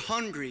know you're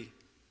hungry.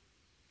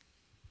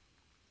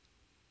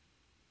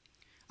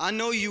 I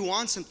know you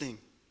want something.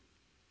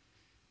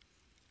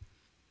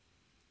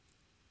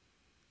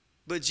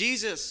 But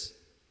Jesus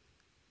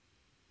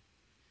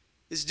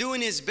is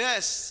doing his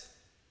best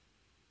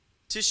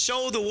to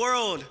show the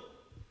world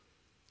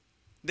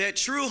that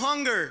true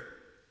hunger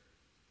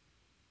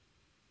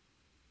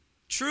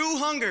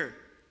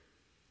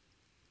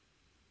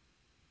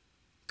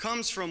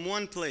comes from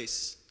one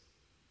place.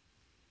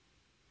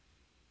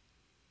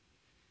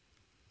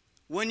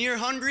 When you're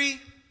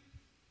hungry,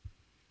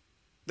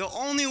 the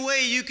only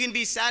way you can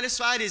be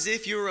satisfied is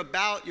if you're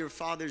about your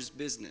Father's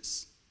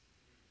business.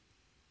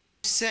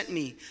 He sent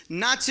me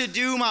not to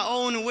do my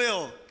own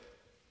will.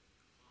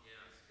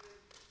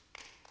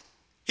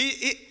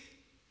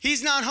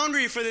 He's not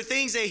hungry for the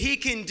things that he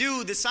can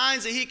do, the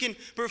signs that he can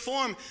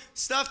perform,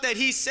 stuff that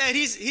he said.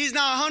 He's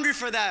not hungry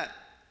for that.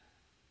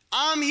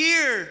 I'm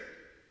here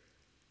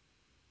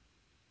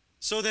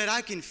so that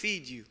I can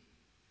feed you.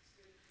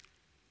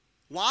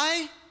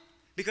 Why?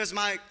 Because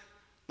my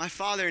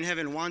Father in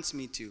heaven wants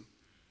me to.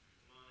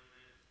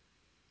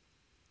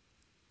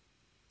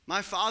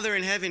 My Father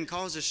in heaven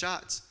calls the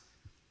shots.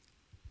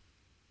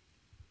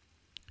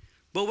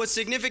 But what's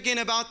significant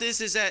about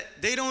this is that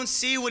they don't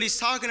see what he's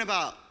talking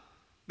about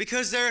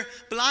because they're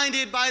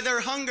blinded by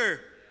their hunger.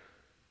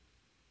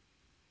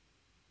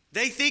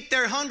 They think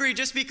they're hungry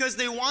just because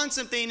they want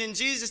something, and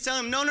Jesus is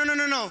telling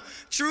them, no.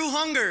 True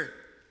hunger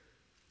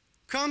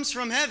comes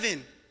from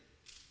heaven.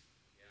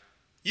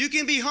 You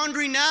can be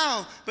hungry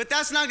now, but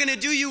that's not going to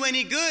do you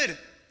any good.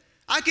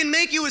 I can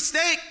make you a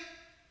steak,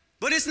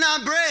 but it's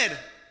not bread.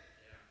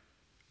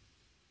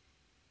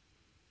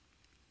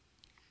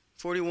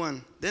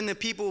 41. Then the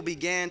people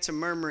began to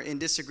murmur in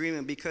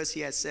disagreement because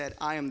he had said,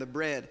 I am the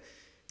bread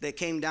that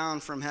came down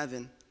from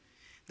heaven.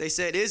 They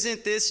said,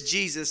 isn't this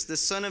Jesus, the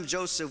son of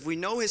Joseph? We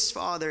know his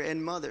father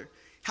and mother.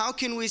 How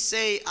can we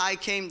say, I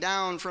came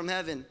down from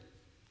heaven?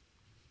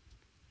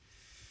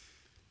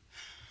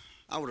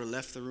 I would have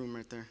left the room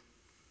right there.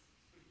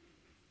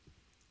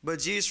 But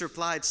Jesus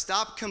replied,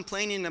 stop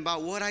complaining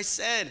about what I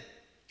said.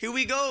 Here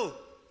we go.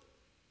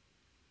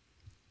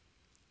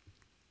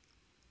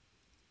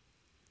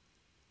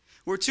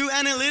 We're too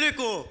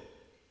analytical.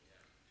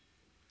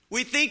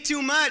 We think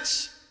too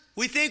much.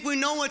 We think we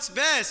know what's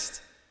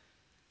best.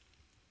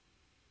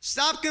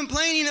 Stop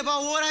complaining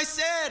about what I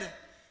said.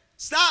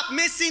 Stop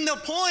missing the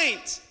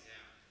point.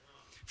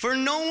 For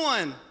no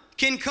one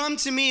can come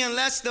to me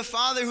unless the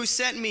Father who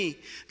sent me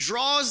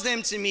draws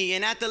them to me,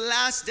 and at the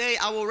last day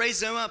I will raise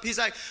them up. He's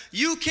like,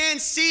 you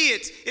can't see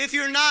it if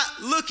you're not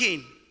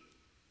looking.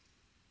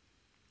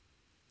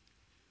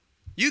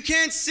 You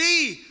can't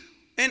see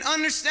and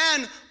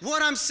understand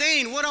what I'm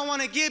saying, what I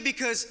want to give,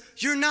 because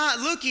you're not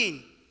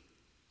looking.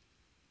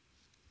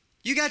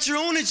 You got your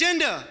own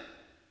agenda.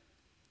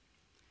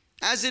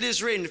 As it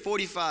is written,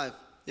 45,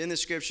 in the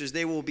scriptures,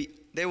 they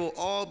will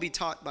all be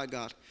taught by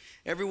God.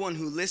 Everyone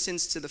who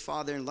listens to the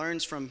Father and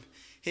learns from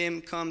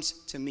him comes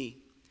to me.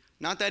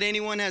 Not that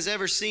anyone has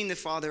ever seen the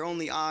Father,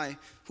 only I,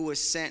 who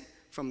was sent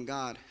from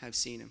God, have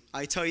seen him.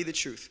 I tell you the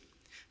truth.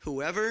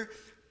 Whoever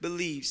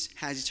believes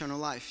has eternal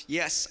life.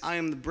 Yes, I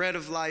am the bread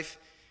of life.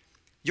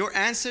 Your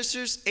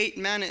ancestors ate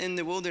manna in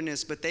the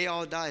wilderness, but they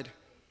all died.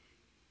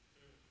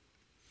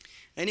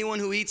 Anyone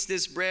who eats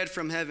this bread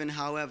from heaven,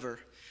 however,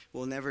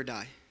 will never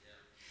die.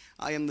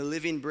 I am the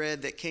living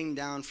bread that came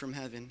down from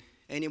heaven.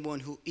 Anyone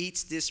who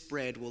eats this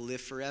bread will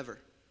live forever.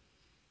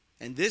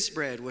 And this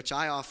bread which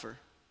I offer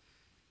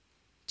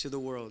to the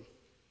world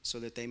so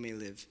that they may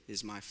live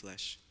is my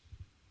flesh.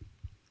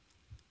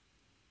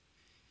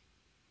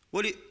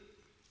 What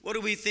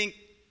do we think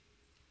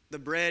the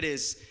bread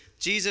is?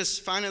 Jesus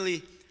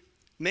finally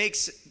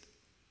makes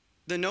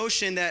the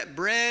notion that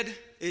bread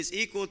is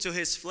equal to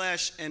his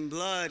flesh and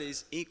blood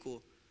is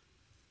equal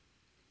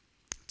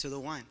to the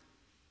wine.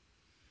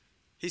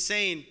 He's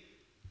saying,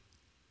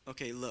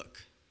 okay,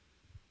 look,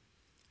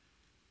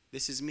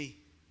 this is me.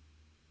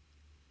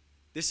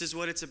 This is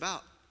what it's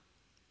about.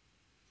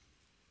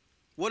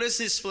 What does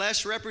his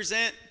flesh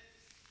represent?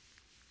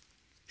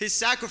 His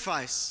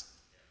sacrifice.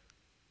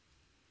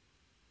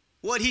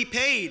 What he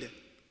paid.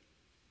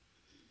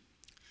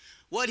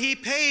 What he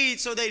paid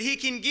so that he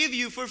can give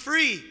you for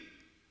free.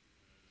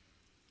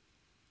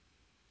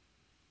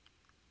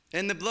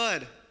 And the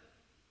blood.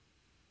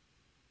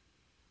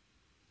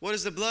 What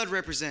does the blood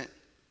represent?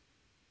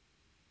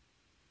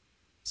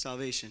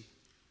 Salvation.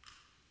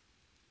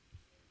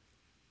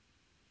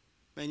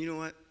 Man, you know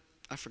what?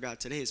 I forgot.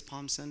 Today is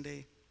Palm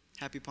Sunday.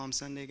 Happy Palm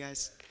Sunday,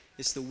 guys.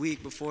 It's the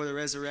week before the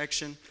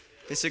resurrection.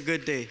 It's a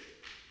good day.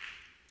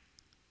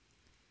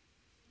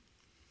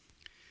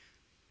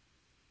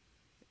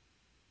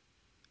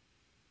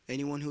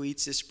 Anyone who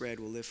eats this bread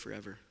will live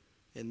forever.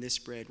 And this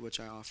bread which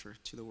I offer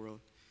to the world,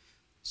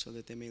 so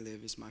that they may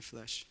live, is my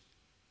flesh.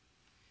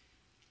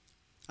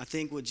 I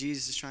think what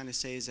Jesus is trying to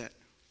say is that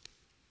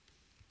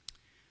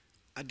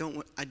I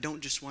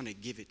don't just want to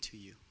give it to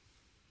you.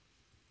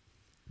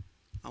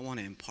 I want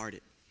to impart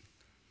it.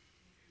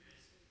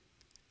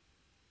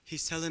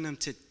 He's telling them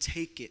to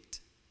take it.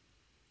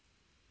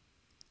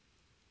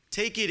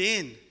 Take it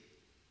in.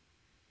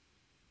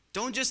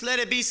 Don't just let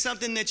it be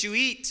something that you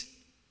eat.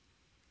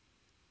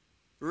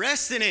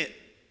 Rest in it.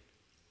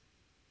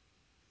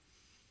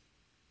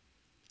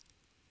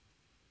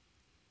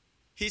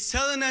 He's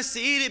telling us to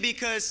eat it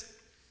because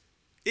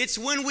it's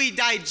when we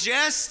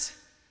digest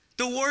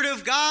the Word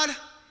of God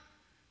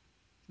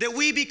that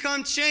we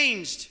become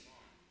changed.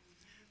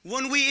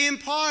 When we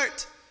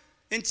impart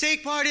and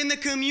take part in the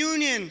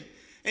communion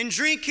and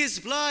drink His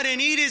blood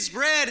and eat His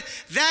bread,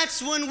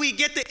 that's when we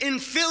get the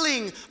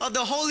infilling of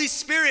the Holy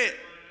Spirit.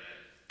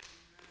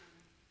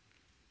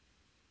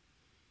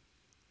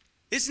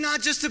 It's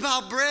not just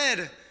about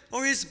bread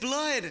or His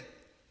blood.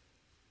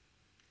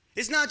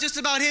 It's not just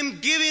about Him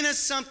giving us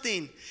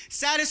something,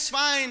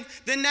 satisfying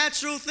the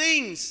natural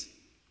things.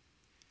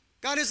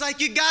 God is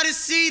like, you got to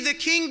see the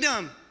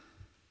kingdom.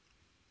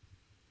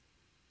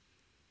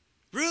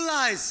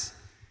 Realize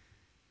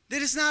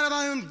that it's not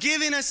about Him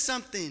giving us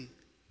something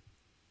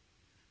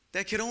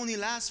that could only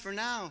last for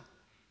now.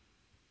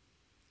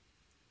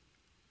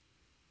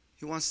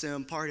 He wants to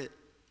impart it.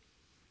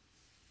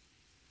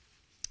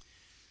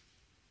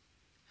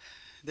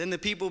 Then the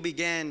people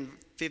began,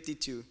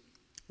 52,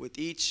 with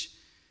each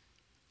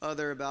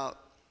other about,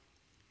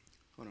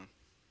 hold on,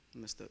 I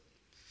messed up.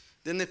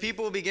 Then the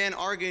people began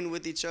arguing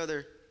with each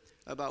other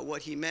about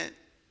what He meant.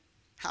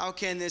 How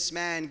can this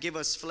man give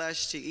us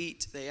flesh to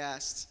eat? They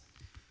asked.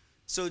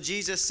 So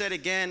Jesus said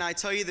again, I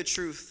tell you the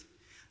truth.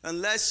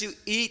 Unless you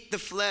eat the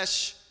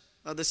flesh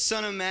of the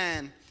Son of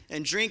Man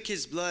and drink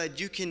His blood,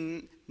 you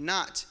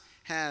cannot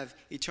have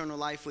eternal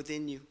life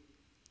within you.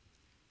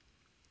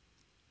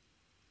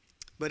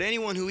 But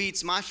anyone who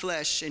eats my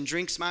flesh and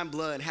drinks my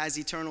blood has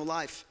eternal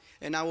life,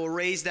 and I will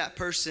raise that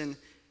person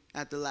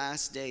at the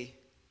last day.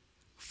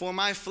 For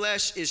my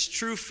flesh is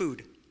true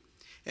food,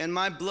 and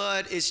my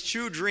blood is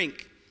true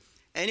drink.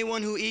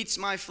 Anyone who eats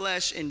my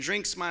flesh and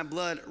drinks my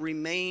blood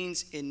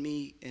remains in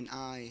me, and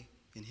I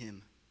in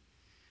him.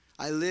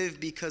 I live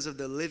because of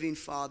the living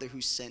Father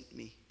who sent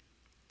me.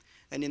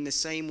 And in the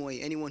same way,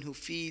 anyone who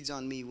feeds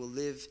on me will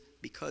live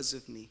because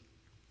of me.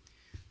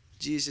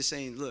 Jesus is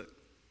saying, look,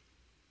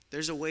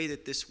 there's a way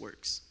that this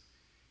works.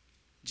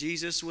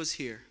 Jesus was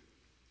here.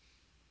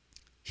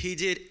 He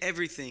did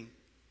everything,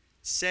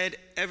 said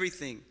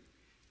everything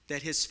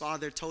that His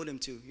Father told Him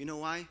to. You know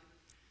why?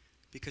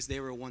 Because they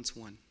were once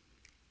one.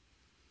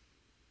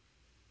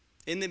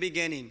 In the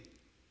beginning,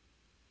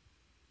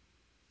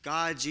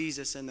 God,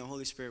 Jesus, and the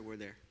Holy Spirit were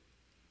there.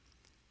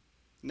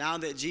 Now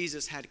that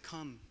Jesus had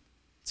come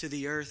to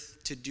the earth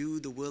to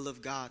do the will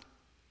of God,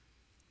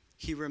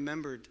 He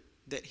remembered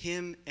that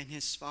Him and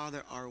His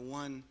Father are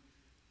one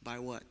by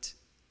what?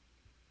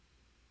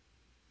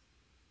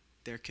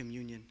 Their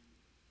communion,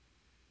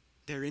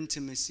 their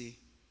intimacy.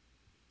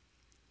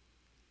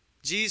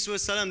 Jesus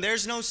was telling them,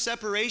 there's no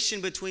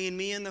separation between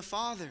me and the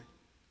Father.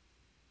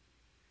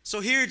 So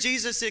here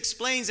Jesus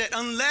explains that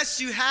unless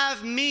you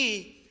have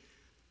me,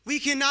 we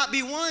cannot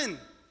be one.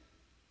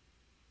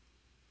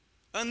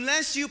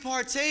 Unless you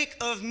partake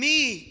of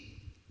me,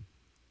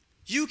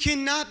 you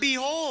cannot be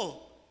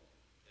whole.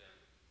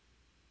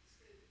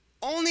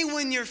 Only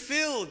when you're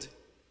filled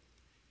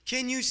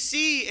can you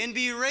see and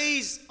be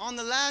raised on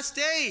the last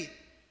day.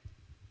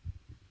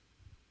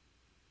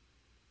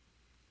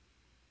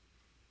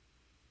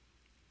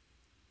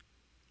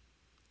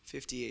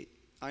 "58.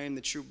 I am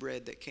the true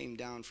bread that came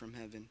down from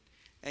heaven.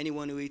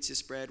 Anyone who eats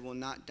this bread will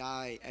not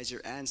die as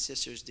your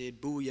ancestors did."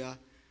 Booyah.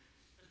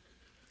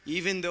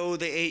 "Even though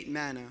they ate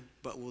manna,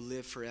 but will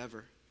live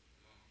forever."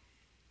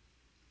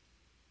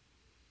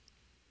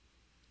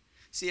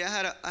 See, I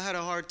had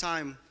a hard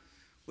time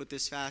with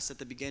this fast at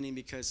the beginning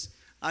because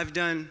I've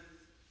done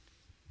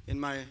in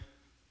my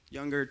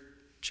younger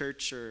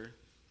church or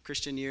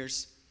Christian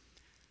years.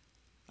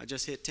 I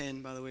just hit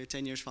 10, by the way,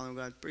 10 years following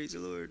God. Praise the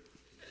Lord.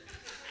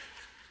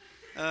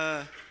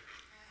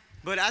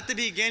 But at the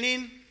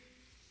beginning,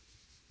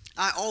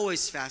 I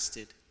always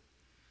fasted.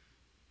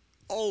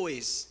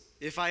 Always.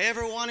 If I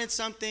ever wanted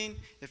something,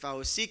 if I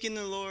was seeking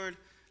the Lord,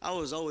 I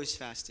was always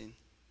fasting.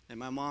 And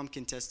my mom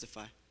can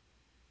testify.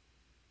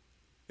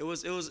 It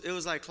was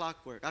like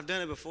clockwork. I've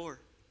done it before.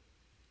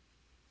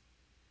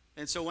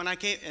 And so when I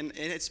came, and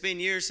it's been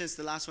years since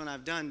the last one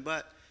I've done,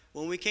 but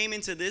when we came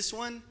into this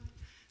one,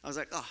 I was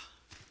like, oh,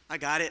 I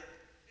got it.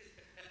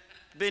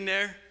 Been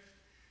there.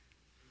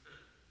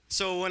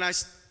 So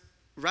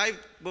right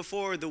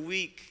before the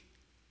week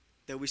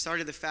that we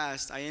started the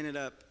fast, I ended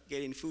up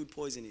getting food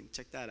poisoning.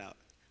 Check that out.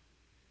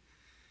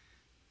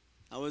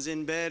 I was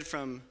in bed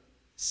from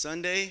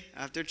Sunday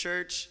after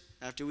church,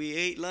 after we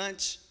ate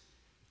lunch,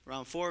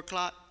 around 4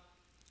 o'clock,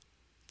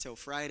 till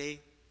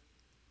Friday,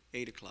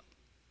 8 o'clock,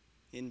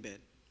 in bed.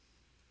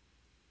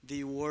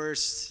 The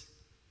worst.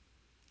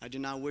 I do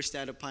not wish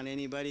that upon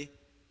anybody.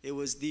 It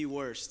was the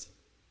worst.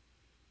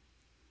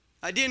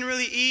 I didn't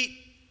really eat,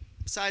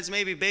 besides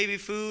maybe baby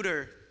food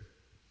or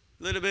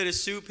a little bit of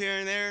soup here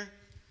and there.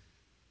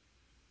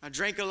 I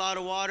drank a lot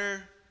of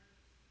water,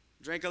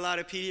 drank a lot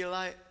of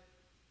Pedialyte.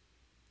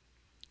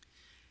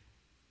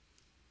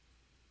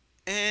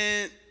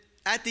 And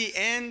at the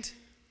end,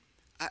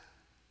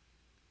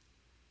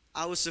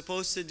 I was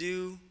supposed to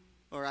do,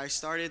 or I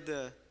started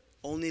the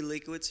only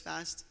liquids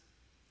fast.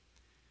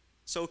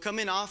 So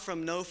coming off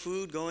from no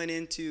food, going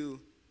into,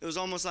 it was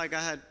almost like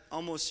I had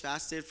almost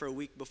fasted for a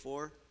week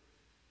before.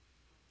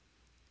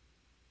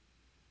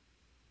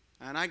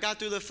 And I got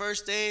through the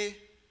first day,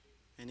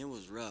 and it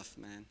was rough,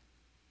 man.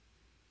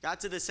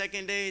 Got to the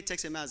second day,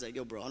 texted Matt, I was like,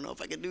 yo, bro, I don't know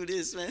if I can do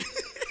this, man.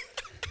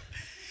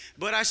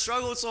 But I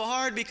struggled so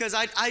hard because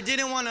I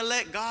didn't want to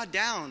let God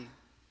down.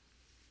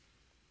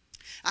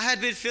 I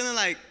had been feeling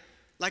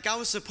like I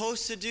was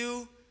supposed to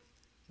do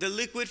the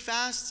liquid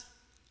fast.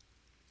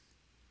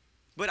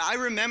 But I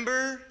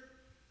remember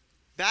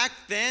back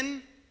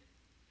then,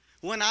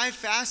 when I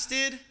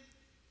fasted,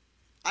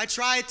 I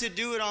tried to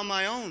do it on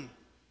my own.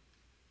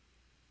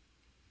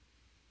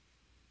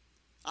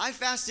 I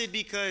fasted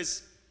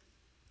because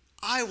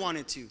I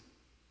wanted to,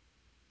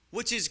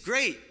 which is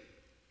great.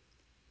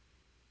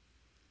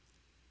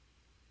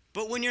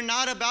 But when you're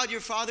not about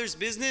your Father's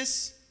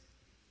business,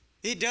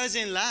 it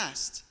doesn't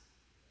last.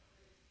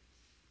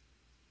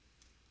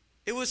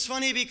 It was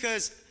funny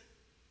because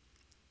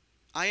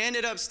I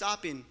ended up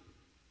stopping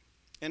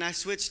and I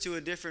switched to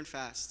a different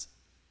fast.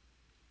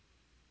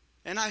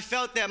 And I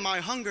felt that my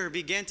hunger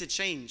began to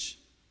change.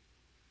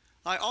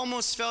 I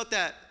almost felt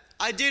that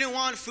I didn't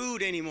want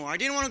food anymore. I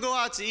didn't want to go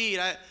out to eat.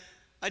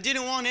 I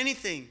didn't want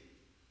anything.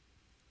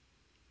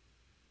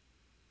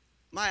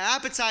 My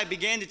appetite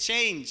began to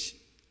change.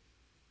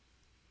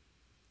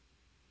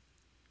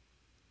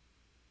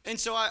 And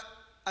so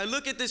I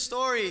look at this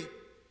story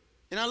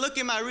and I look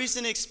at my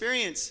recent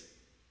experience.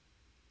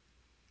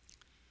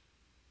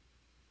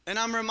 And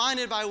I'm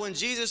reminded by when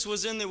Jesus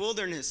was in the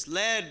wilderness,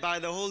 led by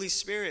the Holy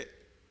Spirit.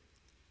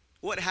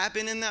 What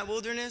happened in that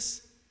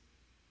wilderness?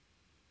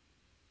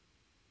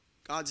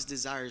 God's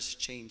desires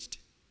changed.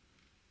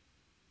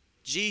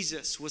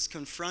 Jesus was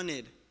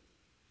confronted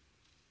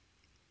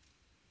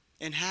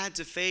and had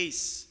to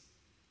face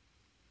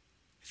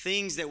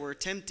things that were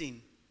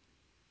tempting.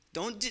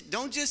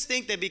 Don't just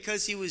think that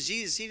because he was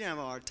Jesus, he didn't have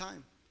a hard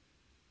time.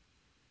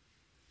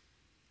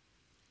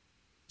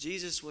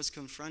 Jesus was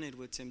confronted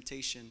with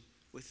temptation,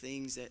 with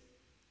things that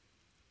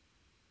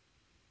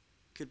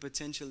could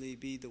potentially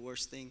be the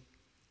worst thing.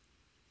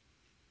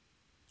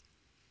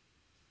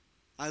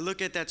 I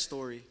look at that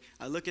story.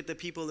 I look at the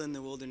people in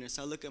the wilderness.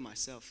 I look at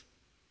myself.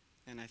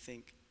 And I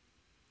think,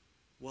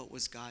 what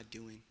was God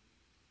doing?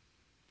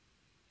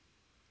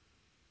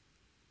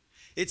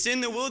 It's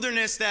in the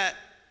wilderness that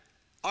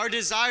our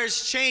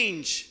desires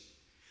change.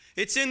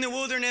 It's in the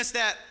wilderness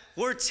that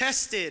we're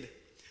tested.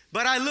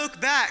 But I look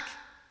back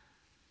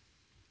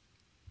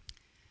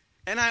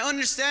and I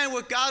understand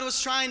what God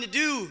was trying to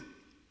do.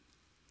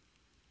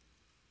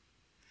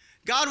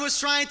 God was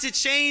trying to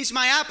change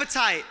my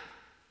appetite.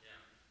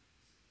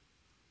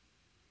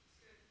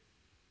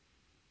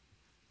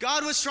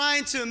 God was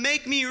trying to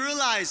make me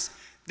realize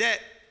that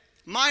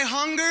my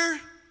hunger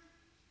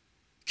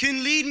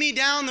can lead me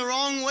down the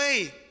wrong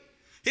way.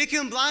 It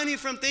can blind me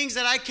from things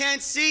that I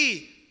can't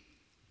see.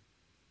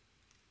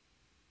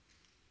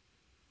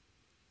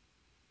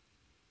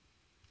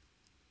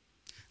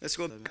 Let's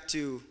go back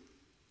to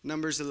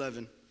Numbers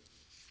 11.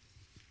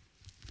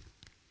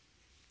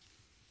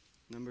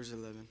 Numbers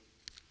 11.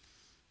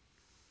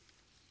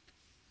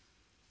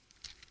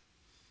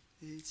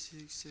 8,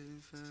 6,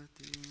 7, 5,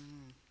 3,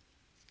 1.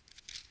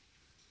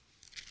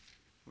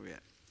 Where we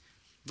at?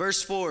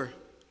 Verse 4.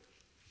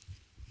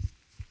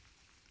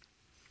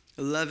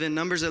 11,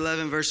 Numbers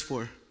 11, verse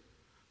 4.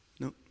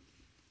 Nope.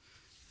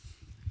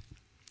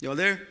 Y'all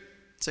there?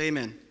 Say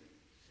amen. Amen.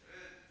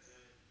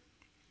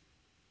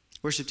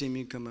 Worship team,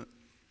 you can come up.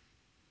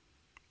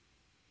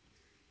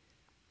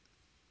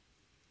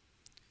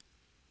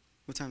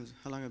 What time is it?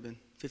 How long have I been?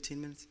 15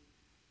 minutes?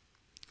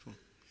 Cool.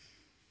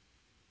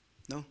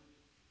 No?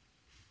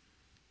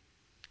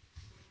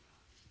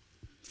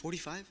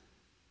 45?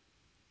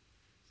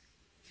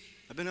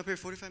 I've been up here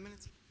 45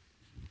 minutes?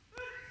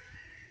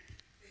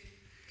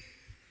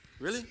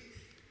 Really?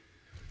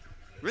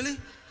 Really?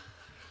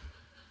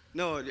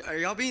 No, are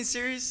y'all being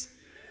serious?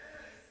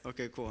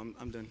 Okay, cool.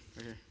 I'm done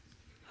right here.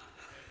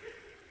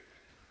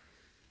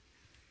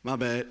 My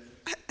bad.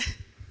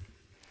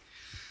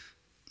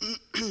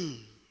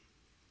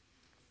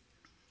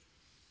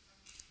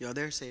 Y'all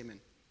there? Say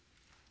amen.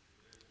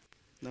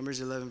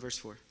 Numbers 11, verse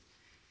 4.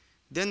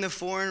 Then the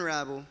foreign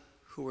rabble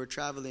who were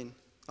traveling.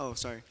 Oh,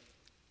 sorry.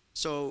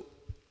 So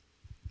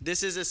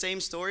this is the same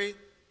story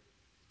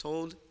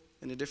told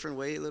in a different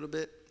way a little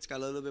bit. It's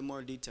got a little bit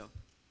more detail.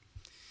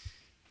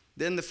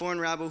 Then the foreign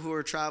rabble who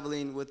were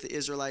traveling with the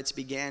Israelites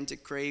began to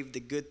crave the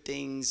good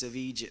things of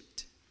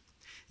Egypt.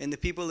 And the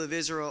people of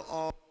Israel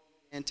all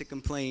began to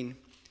complain.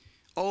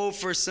 "Oh,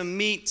 for some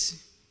meat,"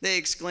 they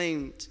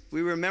exclaimed.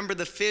 "We remember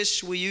the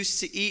fish we used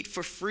to eat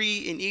for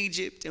free in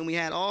Egypt, and we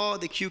had all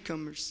the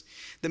cucumbers,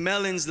 the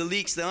melons, the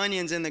leeks, the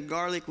onions, and the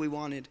garlic we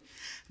wanted.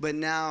 But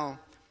now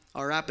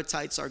our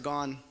appetites are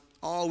gone.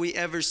 All we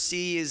ever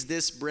see is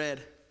this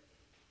bread.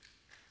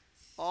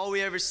 All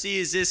we ever see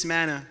is this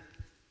manna."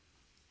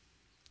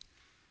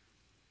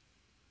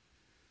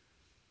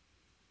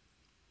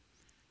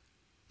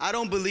 I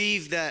don't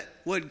believe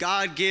that what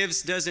God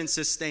gives doesn't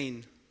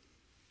sustain.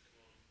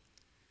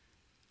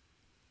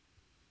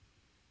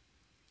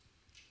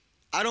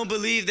 I don't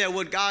believe that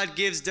what God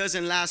gives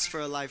doesn't last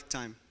for a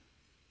lifetime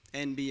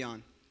and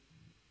beyond.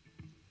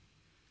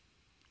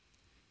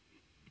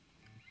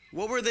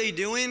 What were they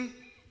doing?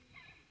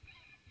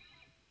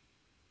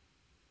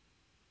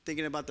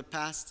 Thinking about the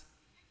past?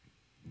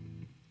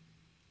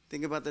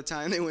 Think about the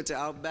time they went to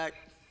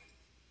Outback?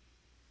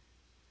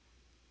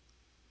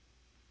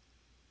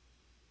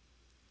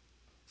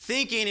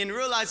 Thinking and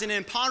realizing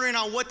and pondering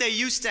on what they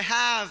used to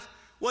have,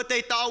 what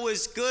they thought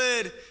was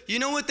good. You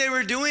know what they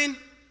were doing?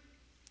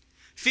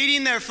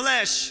 Feeding their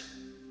flesh.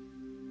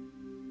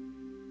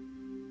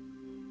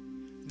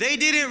 They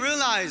didn't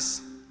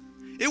realize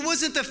it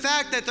wasn't the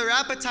fact that their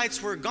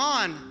appetites were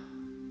gone.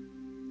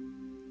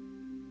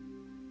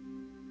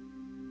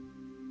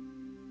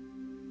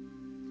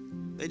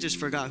 They just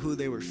forgot who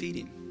they were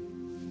feeding.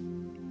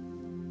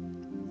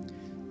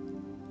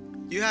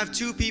 You have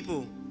two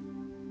people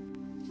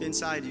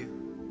inside you,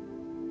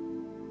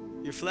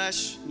 your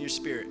flesh and your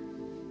spirit.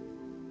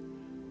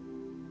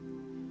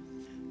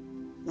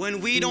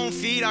 When we don't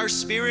feed our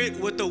spirit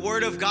with the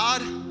Word of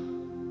God,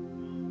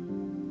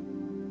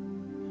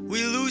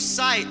 we lose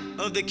sight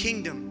of the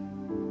kingdom.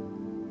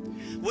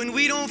 When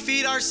we don't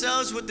feed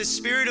ourselves with the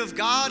Spirit of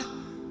God,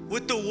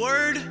 with the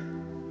Word,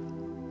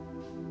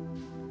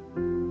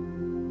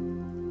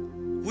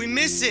 we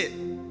miss it.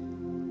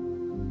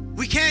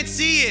 We can't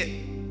see it.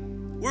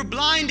 We're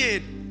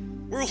blinded.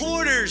 We're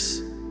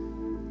hoarders.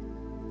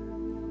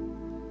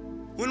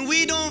 When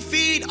we don't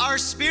feed our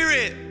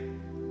spirit,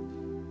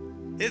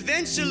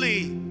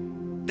 eventually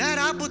that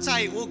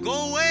appetite will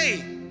go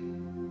away.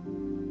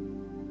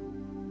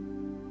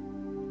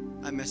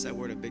 I messed that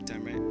word up big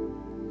time, right?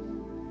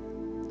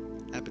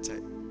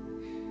 Appetite.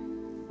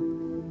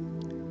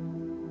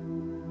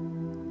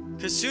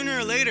 Because sooner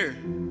or later,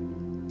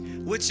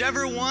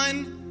 whichever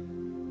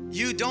one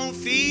you don't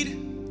feed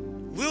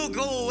will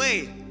go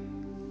away.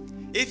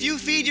 If you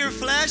feed your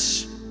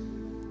flesh,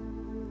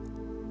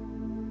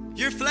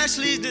 your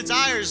fleshly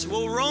desires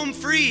will roam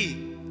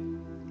free,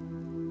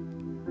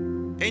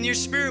 and your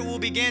spirit will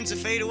begin to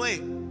fade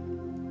away.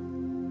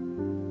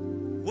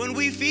 When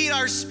we feed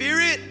our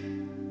spirit,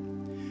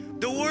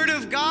 the Word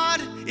of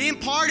God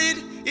imparted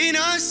in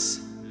us,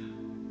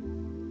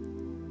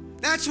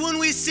 that's when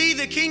we see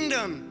the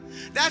kingdom.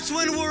 That's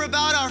when we're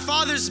about our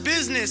Father's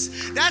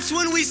business. That's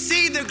when we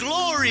see the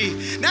glory.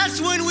 That's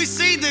when we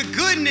see the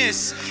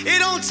goodness. It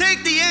don't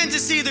take the end to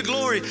see the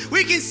glory.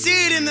 We can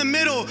see it in the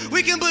middle.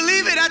 We can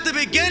believe it at the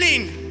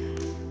beginning.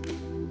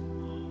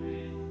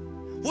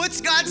 What's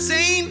God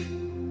saying?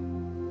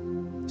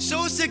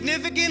 So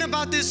significant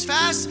about this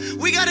fast,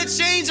 we got to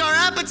change our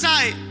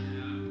appetite.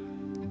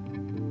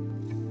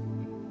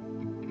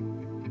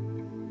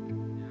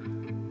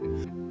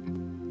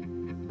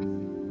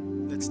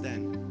 Let's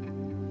stand.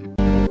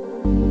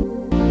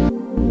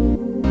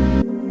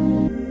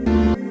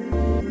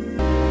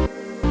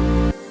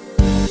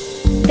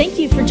 Thank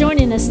you for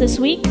joining us this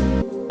week.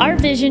 Our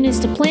vision is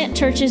to plant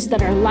churches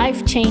that are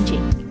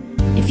life-changing.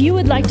 If you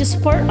would like to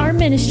support our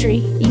ministry,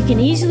 you can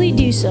easily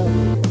do so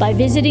by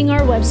visiting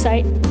our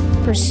website,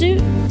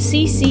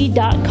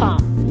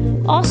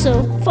 pursuitcc.com.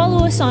 Also,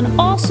 follow us on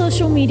all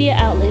social media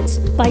outlets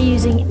by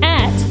using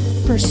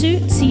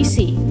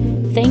 @PursuitCC.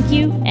 Thank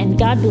you and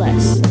God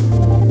bless.